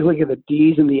 you look at the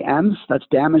D's and the M's, that's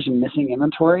damaged and missing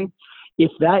inventory.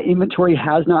 If that inventory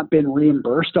has not been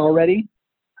reimbursed already,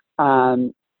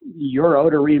 you're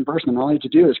owed a reimbursement. All you have to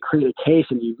do is create a case,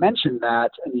 and you mention that,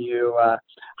 and you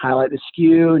highlight the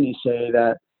SKU, and you say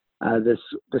that this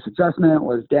adjustment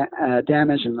was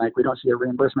damaged, and we don't see a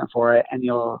reimbursement for it, and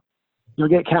you'll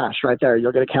get cash right there.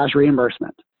 You'll get a cash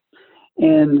reimbursement.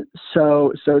 And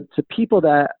so to people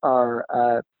that are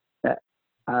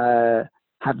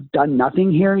have done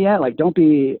nothing here yet. Like, don't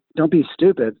be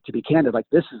stupid, to be candid. Like,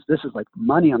 this is like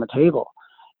money on the table,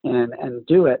 and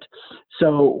do it.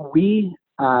 So we,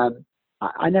 I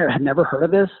had never heard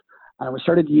of this. We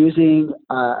started using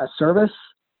a service,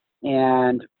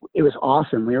 and it was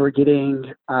awesome. We were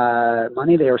getting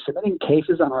money. They were submitting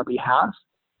cases on our behalf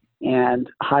and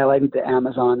highlighting to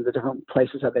Amazon the different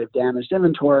places that they've damaged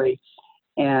inventory.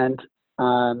 And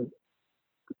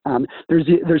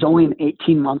there's only an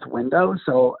 18-month window,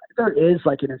 so there is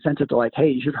like an incentive to like, hey,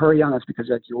 you should hurry on this, because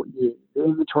like the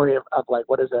inventory of like,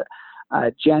 what is it,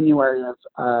 January of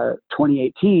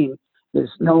 2018 is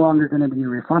no longer going to be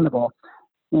refundable.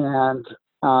 And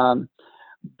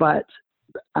but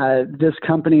this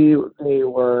company, they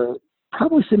were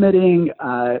probably submitting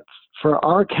for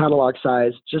our catalog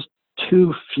size just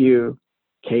too few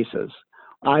cases.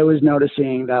 I was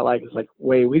noticing that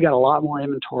wait, we got a lot more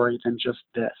inventory than just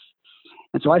this.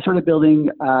 And so I started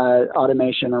building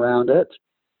automation around it,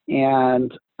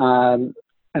 and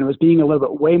it was being a little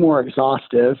bit way more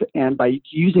exhaustive. And by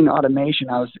using automation,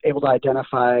 I was able to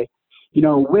identify,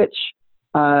 which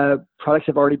products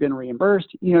have already been reimbursed.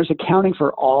 It's accounting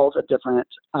for all the different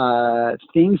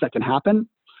things that can happen,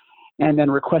 and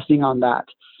then requesting on that.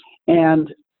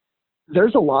 And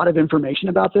there's a lot of information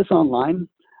about this online.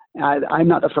 I'm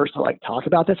not the first to talk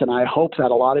about this, and I hope that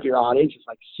a lot of your audience is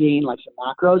seeing some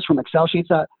macros from Excel sheets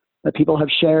that people have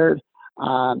shared,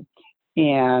 and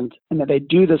that they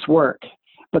do this work.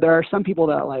 But there are some people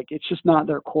that it's just not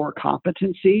their core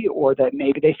competency, or that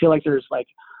maybe they feel like there's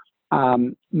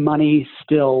money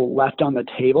still left on the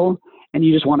table, and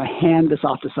you just want to hand this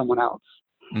off to someone else.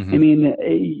 Mm-hmm. I mean,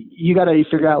 you got to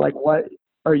figure out what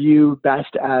are you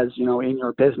best as, in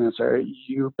your business? Are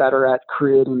you better at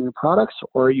creating new products,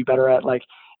 or are you better at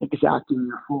exacting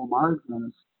your full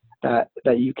margins that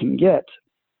you can get?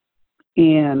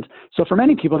 And so for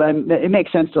many people, then it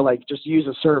makes sense to just use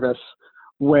a service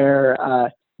where,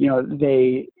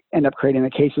 they end up creating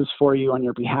the cases for you on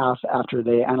your behalf after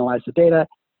they analyze the data.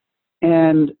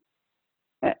 And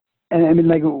I mean,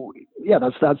 yeah,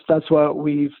 that's what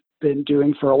we've been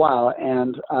doing for a while,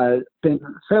 and been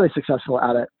fairly successful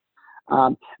at it.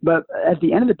 But at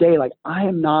the end of the day, I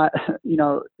am not,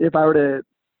 if I were to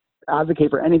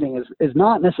advocate for anything, is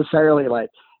not necessarily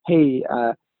hey,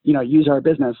 use our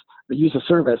business, but use a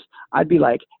service. I'd be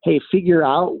hey, figure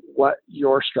out what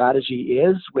your strategy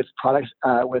is with products,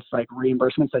 with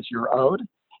reimbursements that you're owed,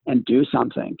 and do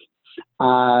something.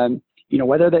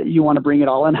 Whether that you want to bring it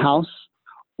all in-house,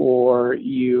 or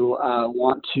you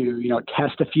want to,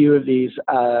 test a few of these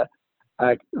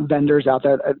vendors out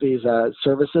there, these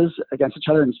services against each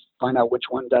other, and find out which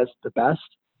one does the best.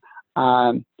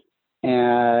 And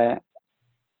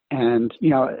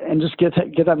just get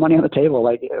that money on the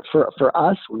table. For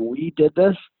us, when we did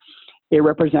this, it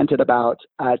represented about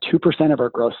 2% of our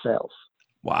gross sales.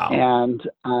 Wow. And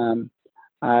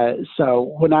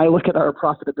so when I look at our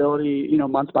profitability,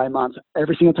 month by month,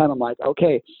 every single time I'm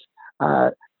okay,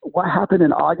 what happened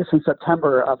in August and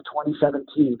September of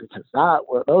 2017? Because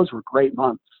those were great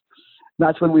months.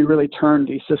 That's when we really turned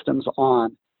these systems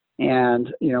on,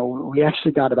 and we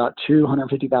actually got about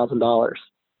 $250,000.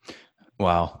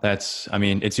 Wow, it's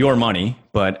your money,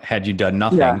 but had you done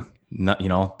nothing, then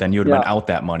you would have been out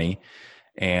that money.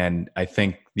 And I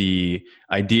think the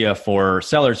idea for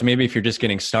sellers, maybe if you're just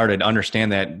getting started,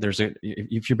 understand that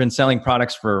if you've been selling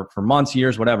products for months,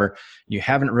 years, whatever, you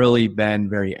haven't really been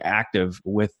very active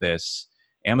with this.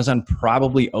 Amazon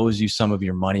probably owes you some of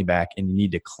your money back, and you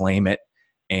need to claim it.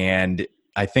 And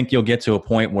I think you'll get to a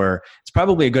point where it's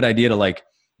probably a good idea to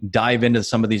dive into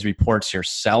some of these reports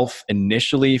yourself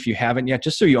initially, if you haven't yet,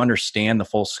 just so you understand the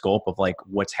full scope of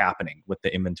what's happening with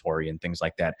the inventory and things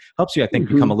like that. Helps you, I think,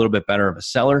 become a little bit better of a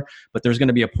seller. But there's going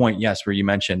to be a point, yes, where you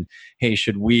mentioned, hey,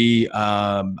 should we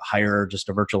hire just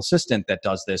a virtual assistant that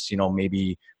does this,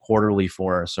 maybe quarterly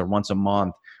for us or once a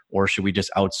month, or should we just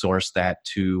outsource that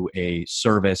to a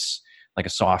service like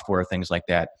a software, things like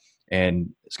that?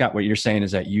 And Scott, what you're saying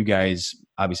is that you guys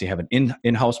obviously have an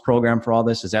in-house program for all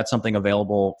this. Is that something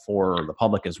available for the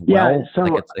public as well? Yeah,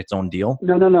 so, it's its own deal?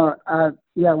 No.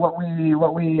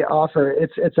 What we offer,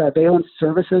 it's at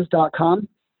valenceservices.com.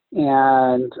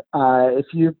 And if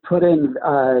you put in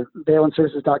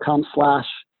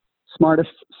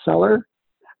valenceservices.com/smartestseller,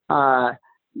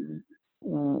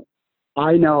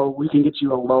 I know we can get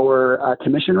you a lower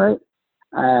commission rate.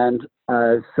 And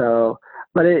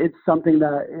but it's something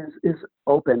that is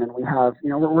open, and we have,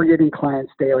 we're getting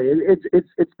clients daily.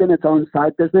 It's been its own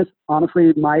side business.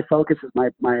 Honestly, my focus is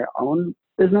my own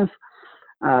business,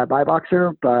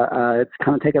 Buyboxer, but it's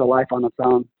kind of taken a life on its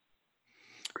own.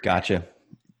 Gotcha.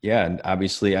 Yeah. And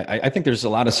obviously I think there's a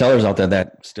lot of sellers out there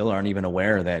that still aren't even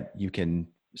aware that you can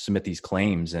submit these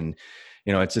claims. And,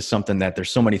 it's just something that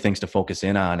there's so many things to focus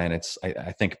in on. And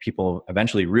I think people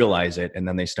eventually realize it, and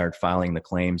then they start filing the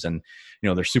claims, and,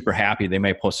 they're super happy. They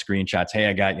may post screenshots. Hey,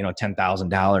 I got,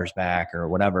 $10,000 back or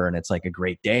whatever. And it's like a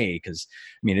great day. Cause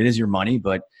it is your money,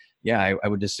 but yeah, I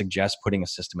would just suggest putting a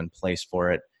system in place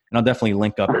for it. And I'll definitely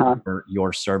link up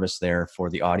your service there for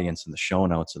the audience in the show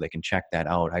notes so they can check that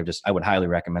out. I would highly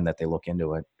recommend that they look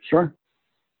into it. Sure.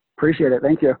 Appreciate it.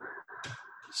 Thank you.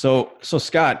 So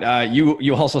Scott,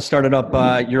 you also started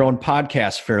up your own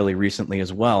podcast fairly recently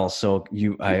as well. So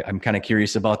I'm kind of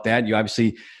curious about that. You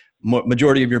obviously,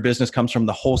 majority of your business comes from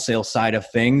the wholesale side of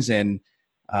things, and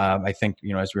I think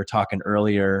as we were talking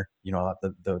earlier,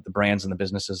 the brands and the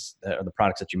businesses or the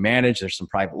products that you manage, there's some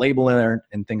private label in there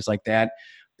and things like that.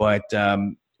 But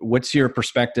what's your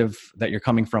perspective that you're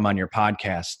coming from on your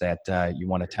podcast that you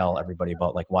want to tell everybody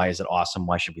about? Like, why is it awesome?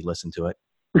 Why should we listen to it?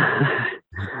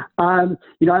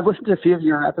 I've listened to a few of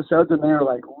your episodes, and they're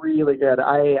like really good.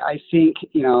 I think,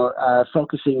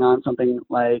 focusing on something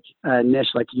like a niche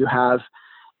like you have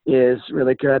is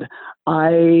really good.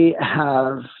 I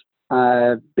have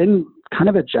been kind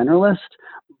of a generalist,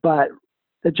 but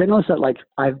a generalist that like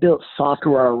I've built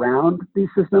software around these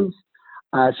systems.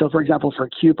 So for example, for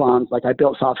coupons, like I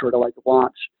built software to like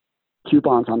launch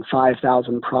coupons on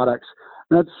 5,000 products.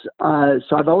 That's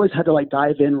so I've always had to like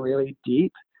dive in really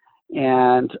deep,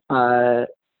 and I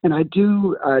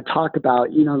do talk about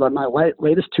like my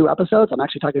latest 2 episodes. I'm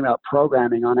actually talking about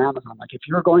programming on Amazon. Like if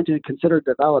you're going to consider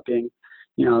developing,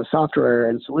 software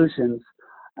and solutions,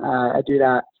 I do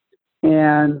that.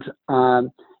 And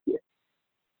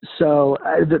so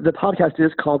the podcast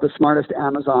is called The Smartest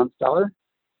Amazon Seller,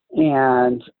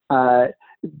 and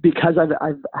because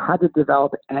I've had to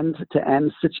develop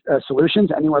end-to-end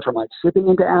solutions, anywhere from like shipping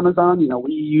into Amazon,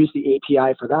 we use the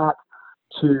API for that,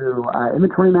 to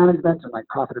inventory management and like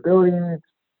profitability,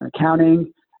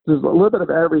 accounting. There's a little bit of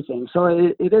everything. So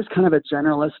it is kind of a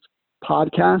generalist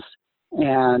podcast,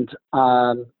 and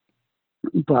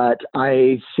but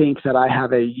I think that I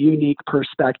have a unique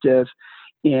perspective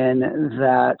in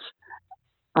that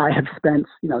I have spent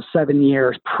 7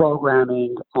 years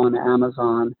programming on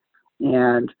Amazon,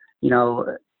 and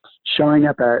showing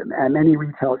up at many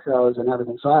retail shows and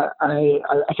everything. So I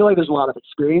feel like there's a lot of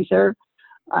experience there,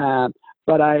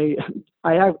 but I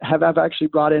have actually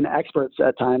brought in experts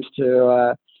at times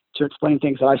to explain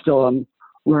things that I still am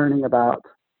learning about.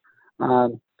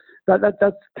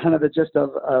 That's kind of the gist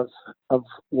of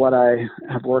what I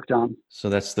have worked on. So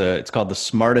it's called The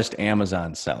Smartest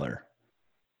Amazon Seller.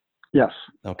 Yes.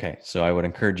 Okay. So I would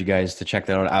encourage you guys to check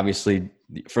that out. Obviously,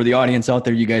 for the audience out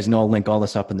there, you guys know I'll link all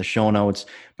this up in the show notes,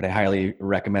 but I highly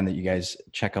recommend that you guys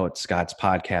check out Scott's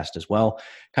podcast as well.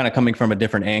 Kind of coming from a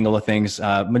different angle of things.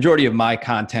 Majority of my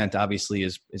content obviously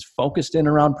is focused in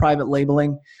around private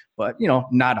labeling, but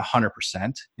not 100%.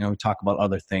 We talk about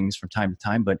other things from time to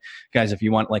time, but guys, if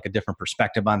you want like a different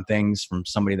perspective on things from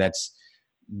somebody that's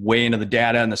way into the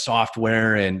data and the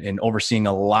software and overseeing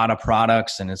a lot of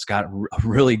products, and it's got a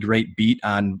really great beat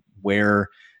on where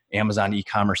Amazon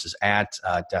e-commerce is at,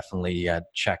 definitely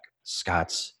check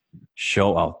Scott's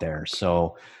show out there.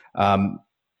 So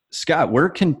Scott, where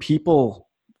can people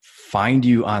find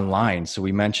you online? So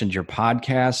we mentioned your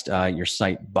podcast, your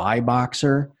site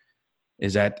BuyBoxer.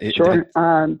 Is that it? Sure.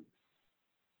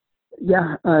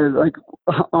 Like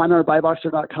on our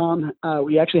buyboxer.com,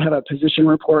 we actually have a position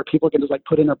report. People can just like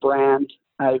put in a brand.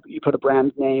 You put a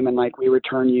brand name, and like we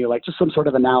return you like just some sort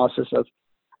of analysis of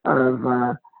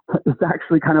it's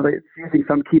actually kind of using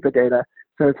some Keepa data.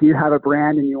 So if you have a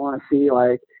brand and you want to see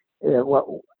like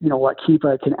what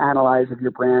Keepa can analyze of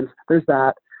your brand, there's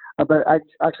that. But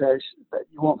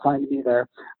you won't find me there.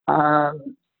 A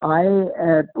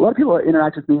lot of people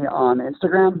interact with me on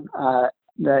Instagram.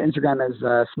 The Instagram is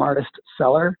Smartest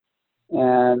Seller,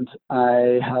 and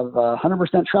I have a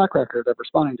 100% track record of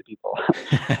responding to people.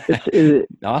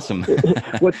 Awesome.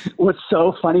 What's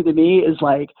so funny to me is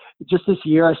like just this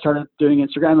year I started doing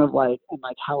Instagram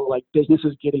and how like business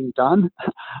is getting done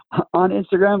on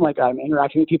Instagram. Like I'm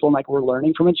interacting with people and like we're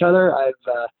learning from each other.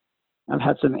 I've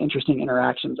had some interesting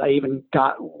interactions. I even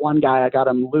got one guy. I got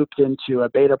him looped into a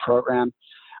beta program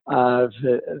of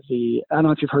the I don't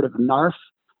know if you've heard of NARF,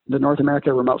 the North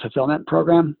America Remote Fulfillment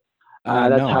Program.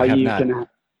 That's how you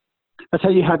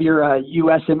have your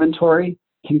U.S. inventory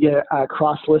can get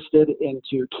cross-listed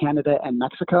into Canada and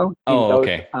Mexico. Oh,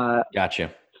 okay.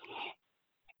 Gotcha.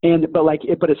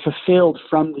 But it's fulfilled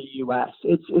from the U.S.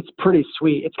 It's pretty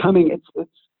sweet. It's coming.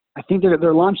 I think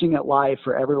they're launching it live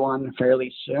for everyone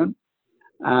fairly soon.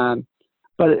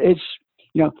 But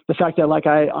the fact that like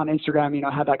I on Instagram,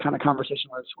 had that kind of conversation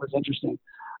was interesting.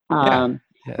 But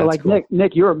like cool.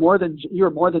 Nick, you were more than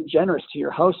generous to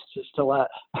your hosts just to let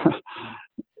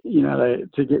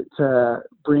to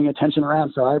bring attention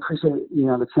around. So I appreciate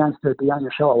the chance to be on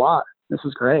your show a lot. This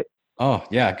was great. Oh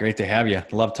yeah, great to have you.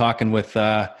 Love talking with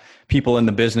people in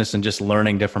the business and just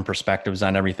learning different perspectives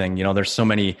on everything. There's so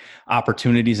many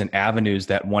opportunities and avenues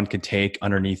that one could take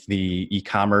underneath the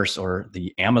e-commerce or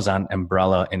the Amazon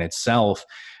umbrella in itself.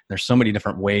 There's so many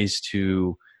different ways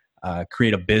to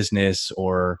create a business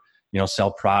or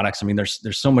sell products. I mean, there's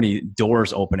so many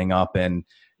doors opening up, and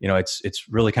it's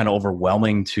really kind of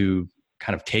overwhelming to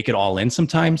kind of take it all in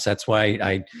sometimes. That's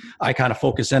why I kind of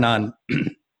focus in on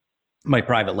my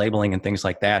private labeling and things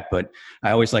like that. But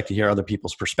I always like to hear other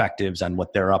people's perspectives on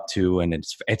what they're up to, and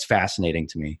it's fascinating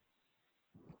to me.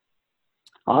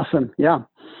 Awesome. Yeah.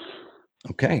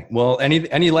 Okay. Well,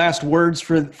 any last words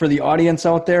for the audience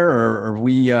out there, or are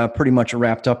we pretty much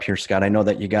wrapped up here, Scott? I know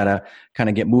that you gotta kind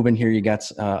of get moving here. You got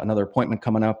another appointment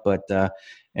coming up, but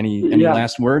any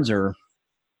last words or?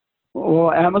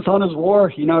 Well, Amazon is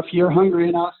war. If you're hungry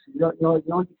enough, you'll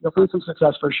find some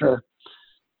success for sure.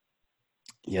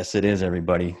 Yes, it is.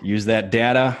 Everybody use that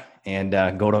data and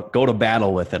go to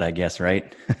battle with it, I guess.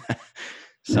 Right.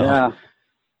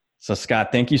 So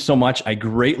Scott, thank you so much. I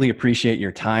greatly appreciate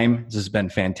your time. This has been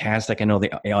fantastic. I know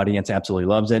the audience absolutely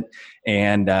loves it.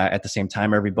 And at the same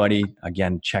time, everybody,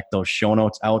 again, check those show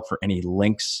notes out for any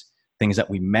links, things that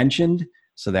we mentioned.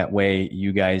 So that way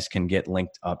you guys can get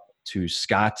linked up to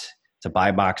Scott, to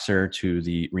BuyBoxer, to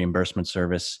the reimbursement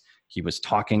service he was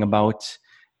talking about.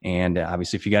 And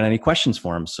obviously, if you got any questions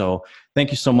for him. So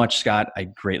thank you so much, Scott. I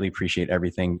greatly appreciate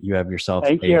everything. You have yourself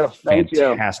a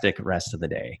fantastic rest of the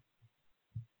day.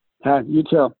 You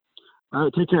too. All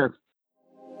right, take care.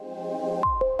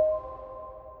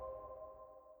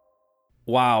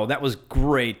 Wow, that was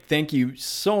great. Thank you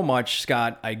so much,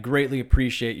 Scott. I greatly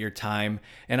appreciate your time.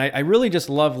 And I really just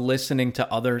love listening to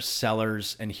other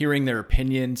sellers and hearing their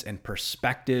opinions and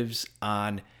perspectives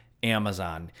on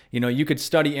Amazon. You could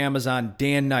study Amazon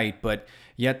day and night, but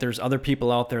yet there's other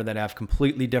people out there that have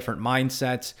completely different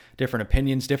mindsets, different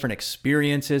opinions, different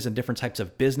experiences, and different types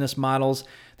of business models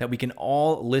that we can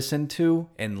all listen to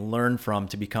and learn from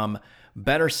to become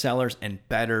better sellers and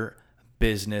better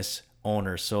business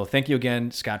owners. So thank you again,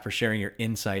 Scott, for sharing your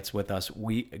insights with us.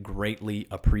 We greatly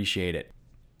appreciate it.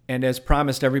 And as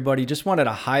promised, everybody, just wanted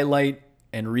to highlight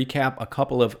and recap a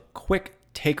couple of quick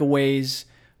takeaways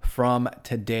from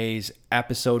today's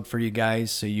episode for you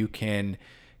guys, so you can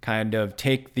kind of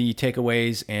take the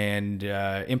takeaways and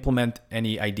implement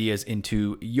any ideas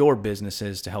into your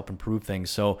businesses to help improve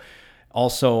things. So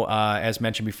also, as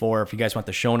mentioned before, if you guys want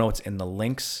the show notes and the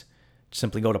links,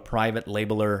 simply go to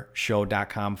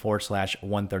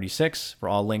privatelabelershow.com/136 for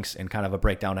all links and kind of a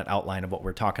breakdown and outline of what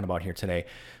we're talking about here today.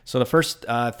 So the first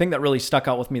thing that really stuck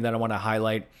out with me that I want to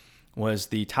highlight was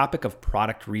the topic of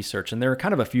product research. And there are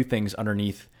kind of a few things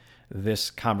underneath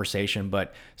this conversation,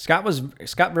 but Scott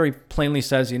very plainly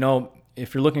says,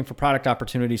 if you're looking for product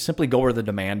opportunities, simply go where the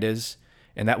demand is.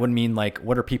 And that would mean like,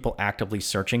 what are people actively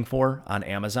searching for on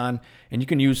Amazon? And you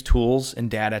can use tools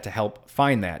and data to help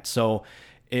find that. So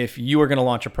if you are going to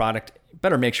launch a product,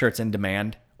 better make sure it's in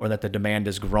demand, or that the demand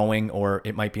is growing, or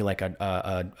it might be like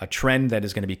a trend that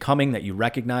is going to be coming that you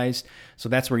recognize. So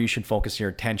that's where you should focus your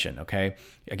attention. Okay.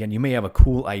 Again, you may have a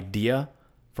cool idea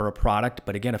for a product,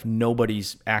 but again, if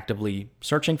nobody's actively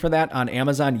searching for that on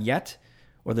Amazon yet,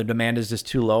 or the demand is just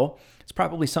too low, it's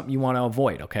probably something you want to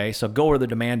avoid. Okay. So go where the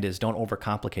demand is. Don't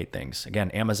overcomplicate things.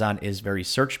 Again, Amazon is very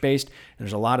search-based, and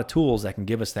there's a lot of tools that can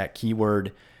give us that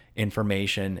keyword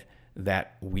information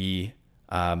that we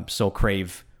so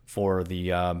crave for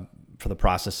the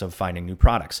process of finding new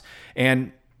products.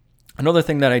 And another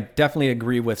thing that I definitely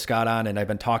agree with Scott on, and I've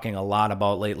been talking a lot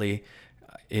about lately,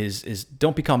 is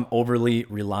don't become overly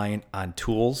reliant on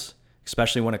tools,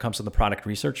 especially when it comes to the product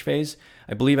research phase.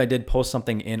 I believe I did post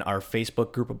something in our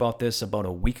Facebook group about this about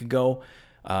a week ago.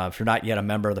 If you're not yet a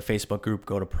member of the Facebook group,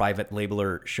 go to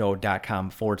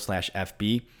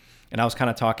privatelabelershow.com/FB. And I was kind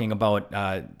of talking about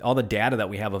all the data that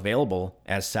we have available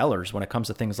as sellers when it comes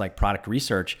to things like product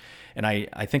research. And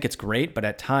I think it's great, but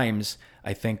at times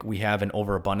I think we have an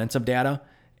overabundance of data,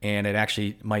 and it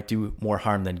actually might do more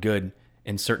harm than good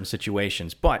in certain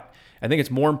situations. But I think it's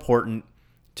more important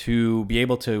to be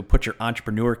able to put your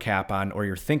entrepreneur cap on, or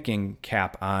your thinking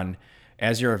cap on,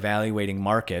 as you're evaluating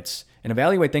markets, and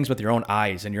evaluate things with your own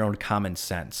eyes and your own common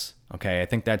sense. Okay, I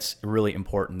think that's really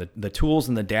important. The tools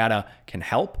and the data can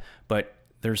help, but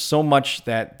there's so much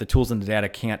that the tools and the data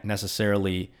can't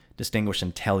necessarily distinguish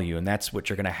and tell you, and that's what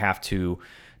you're going to have to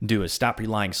do, is stop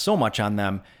relying so much on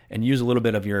them and use a little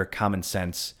bit of your common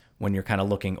sense when you're kind of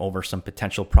looking over some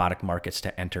potential product markets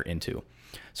to enter into.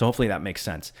 So hopefully that makes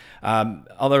sense.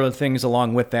 Other things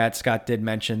along with that, Scott did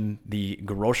mention the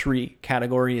grocery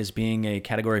category as being a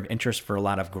category of interest for a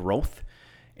lot of growth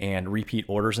and repeat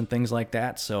orders and things like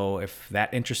that. So if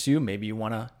that interests you, maybe you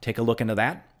want to take a look into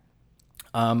that.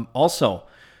 Also,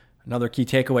 another key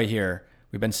takeaway here,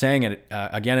 we've been saying it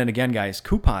again and again, guys,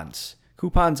 coupons.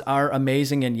 Coupons are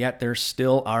amazing, and yet there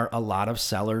still are a lot of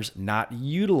sellers not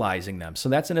utilizing them. So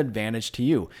that's an advantage to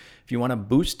you. If you want to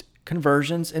boost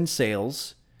conversions and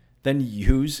sales, then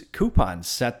use coupons,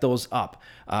 set those up.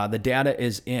 The data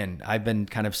is in. I've been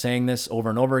kind of saying this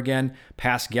over and over again.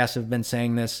 Past guests have been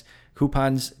saying this.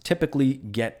 Coupons typically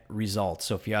get results.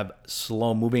 So if you have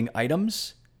slow moving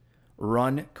items,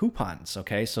 run coupons.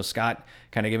 Okay. So Scott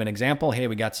kind of gave an example. Hey,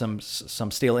 we got some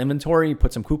stale inventory,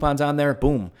 put some coupons on there.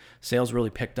 Boom. Sales really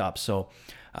picked up. So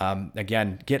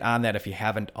again, get on that if you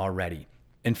haven't already.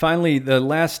 And finally, the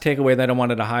last takeaway that I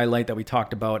wanted to highlight that we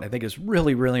talked about, I think is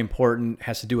really, really important,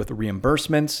 has to do with the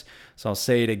reimbursements. So I'll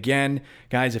say it again.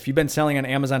 Guys, if you've been selling on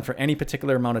Amazon for any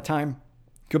particular amount of time,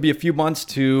 could be a few months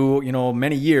to,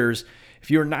 many years.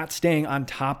 If you're not staying on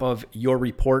top of your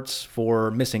reports for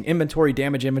missing inventory,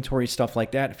 damage inventory, stuff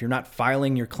like that, if you're not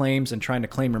filing your claims and trying to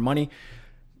claim your money,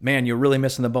 man, you're really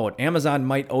missing the boat. Amazon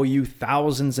might owe you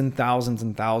thousands and thousands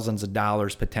and thousands of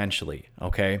dollars potentially,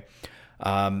 okay?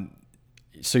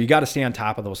 So you got to stay on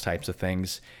top of those types of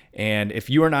things. And if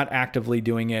you are not actively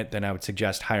doing it, then I would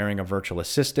suggest hiring a virtual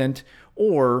assistant,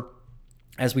 or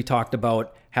as we talked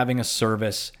about, having a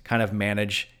service kind of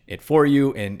manage it for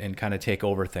you and kind of take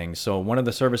over things. So one of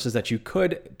the services that you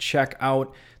could check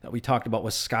out that we talked about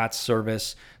was Scott's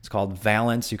service. It's called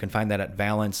Valence. You can find that at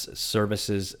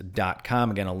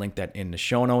valenceservices.com. Again, I'll link that in the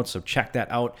show notes. So check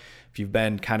that out. If you've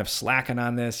been kind of slacking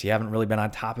on this, you haven't really been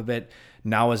on top of it,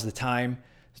 now is the time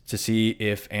to see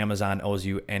if Amazon owes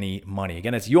you any money.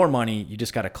 Again, it's your money. You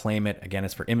just got to claim it. Again,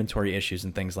 it's for inventory issues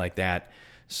and things like that.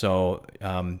 So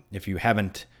if you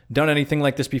haven't done anything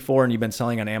like this before and you've been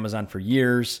selling on Amazon for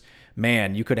years,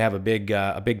 man, you could have a big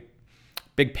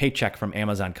paycheck from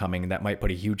Amazon coming, and that might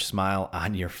put a huge smile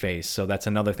on your face. So that's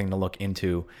another thing to look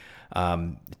into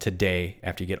today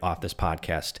after you get off this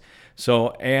podcast. So,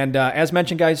 and as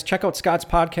mentioned, guys, check out Scott's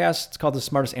podcast. It's called The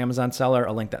Smartest Amazon Seller.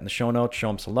 I'll link that in the show notes. Show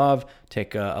him some love.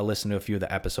 Take a listen to a few of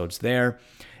the episodes there.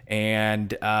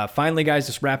 And finally, guys,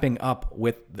 just wrapping up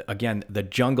with, again, the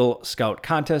Jungle Scout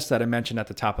contest that I mentioned at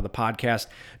the top of the podcast.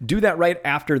 Do that right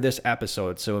after this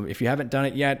episode. So if you haven't done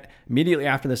it yet, immediately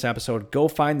after this episode, go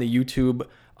find the YouTube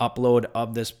upload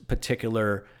of this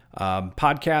particular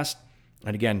podcast.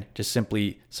 And again, just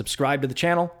simply subscribe to the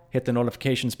channel, hit the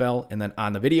notifications bell, and then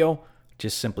on the video,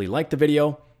 just simply like the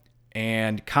video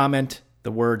and comment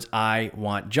the words "I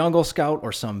want Jungle Scout"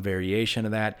 or some variation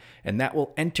of that, and that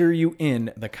will enter you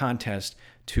in the contest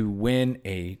to win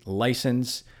a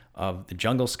license of the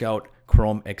Jungle Scout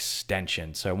Chrome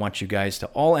extension. So I want you guys to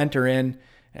all enter in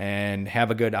and have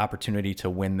a good opportunity to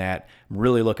win that. I'm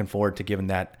really looking forward to giving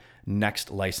that next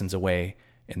license away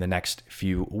in the next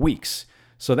few weeks.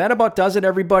 So that about does it,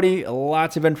 everybody.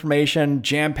 Lots of information,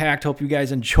 jam-packed. Hope you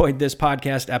guys enjoyed this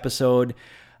podcast episode.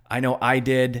 I know I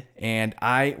did, and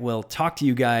I will talk to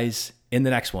you guys in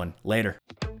the next one. Later.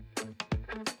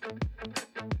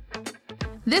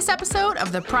 This episode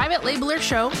of the Private Labeler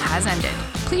Show has ended.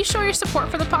 Please show your support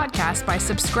for the podcast by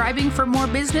subscribing for more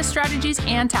business strategies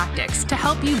and tactics to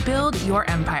help you build your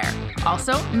empire.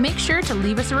 Also, make sure to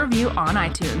leave us a review on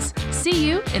iTunes. See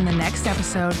you in the next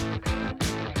episode.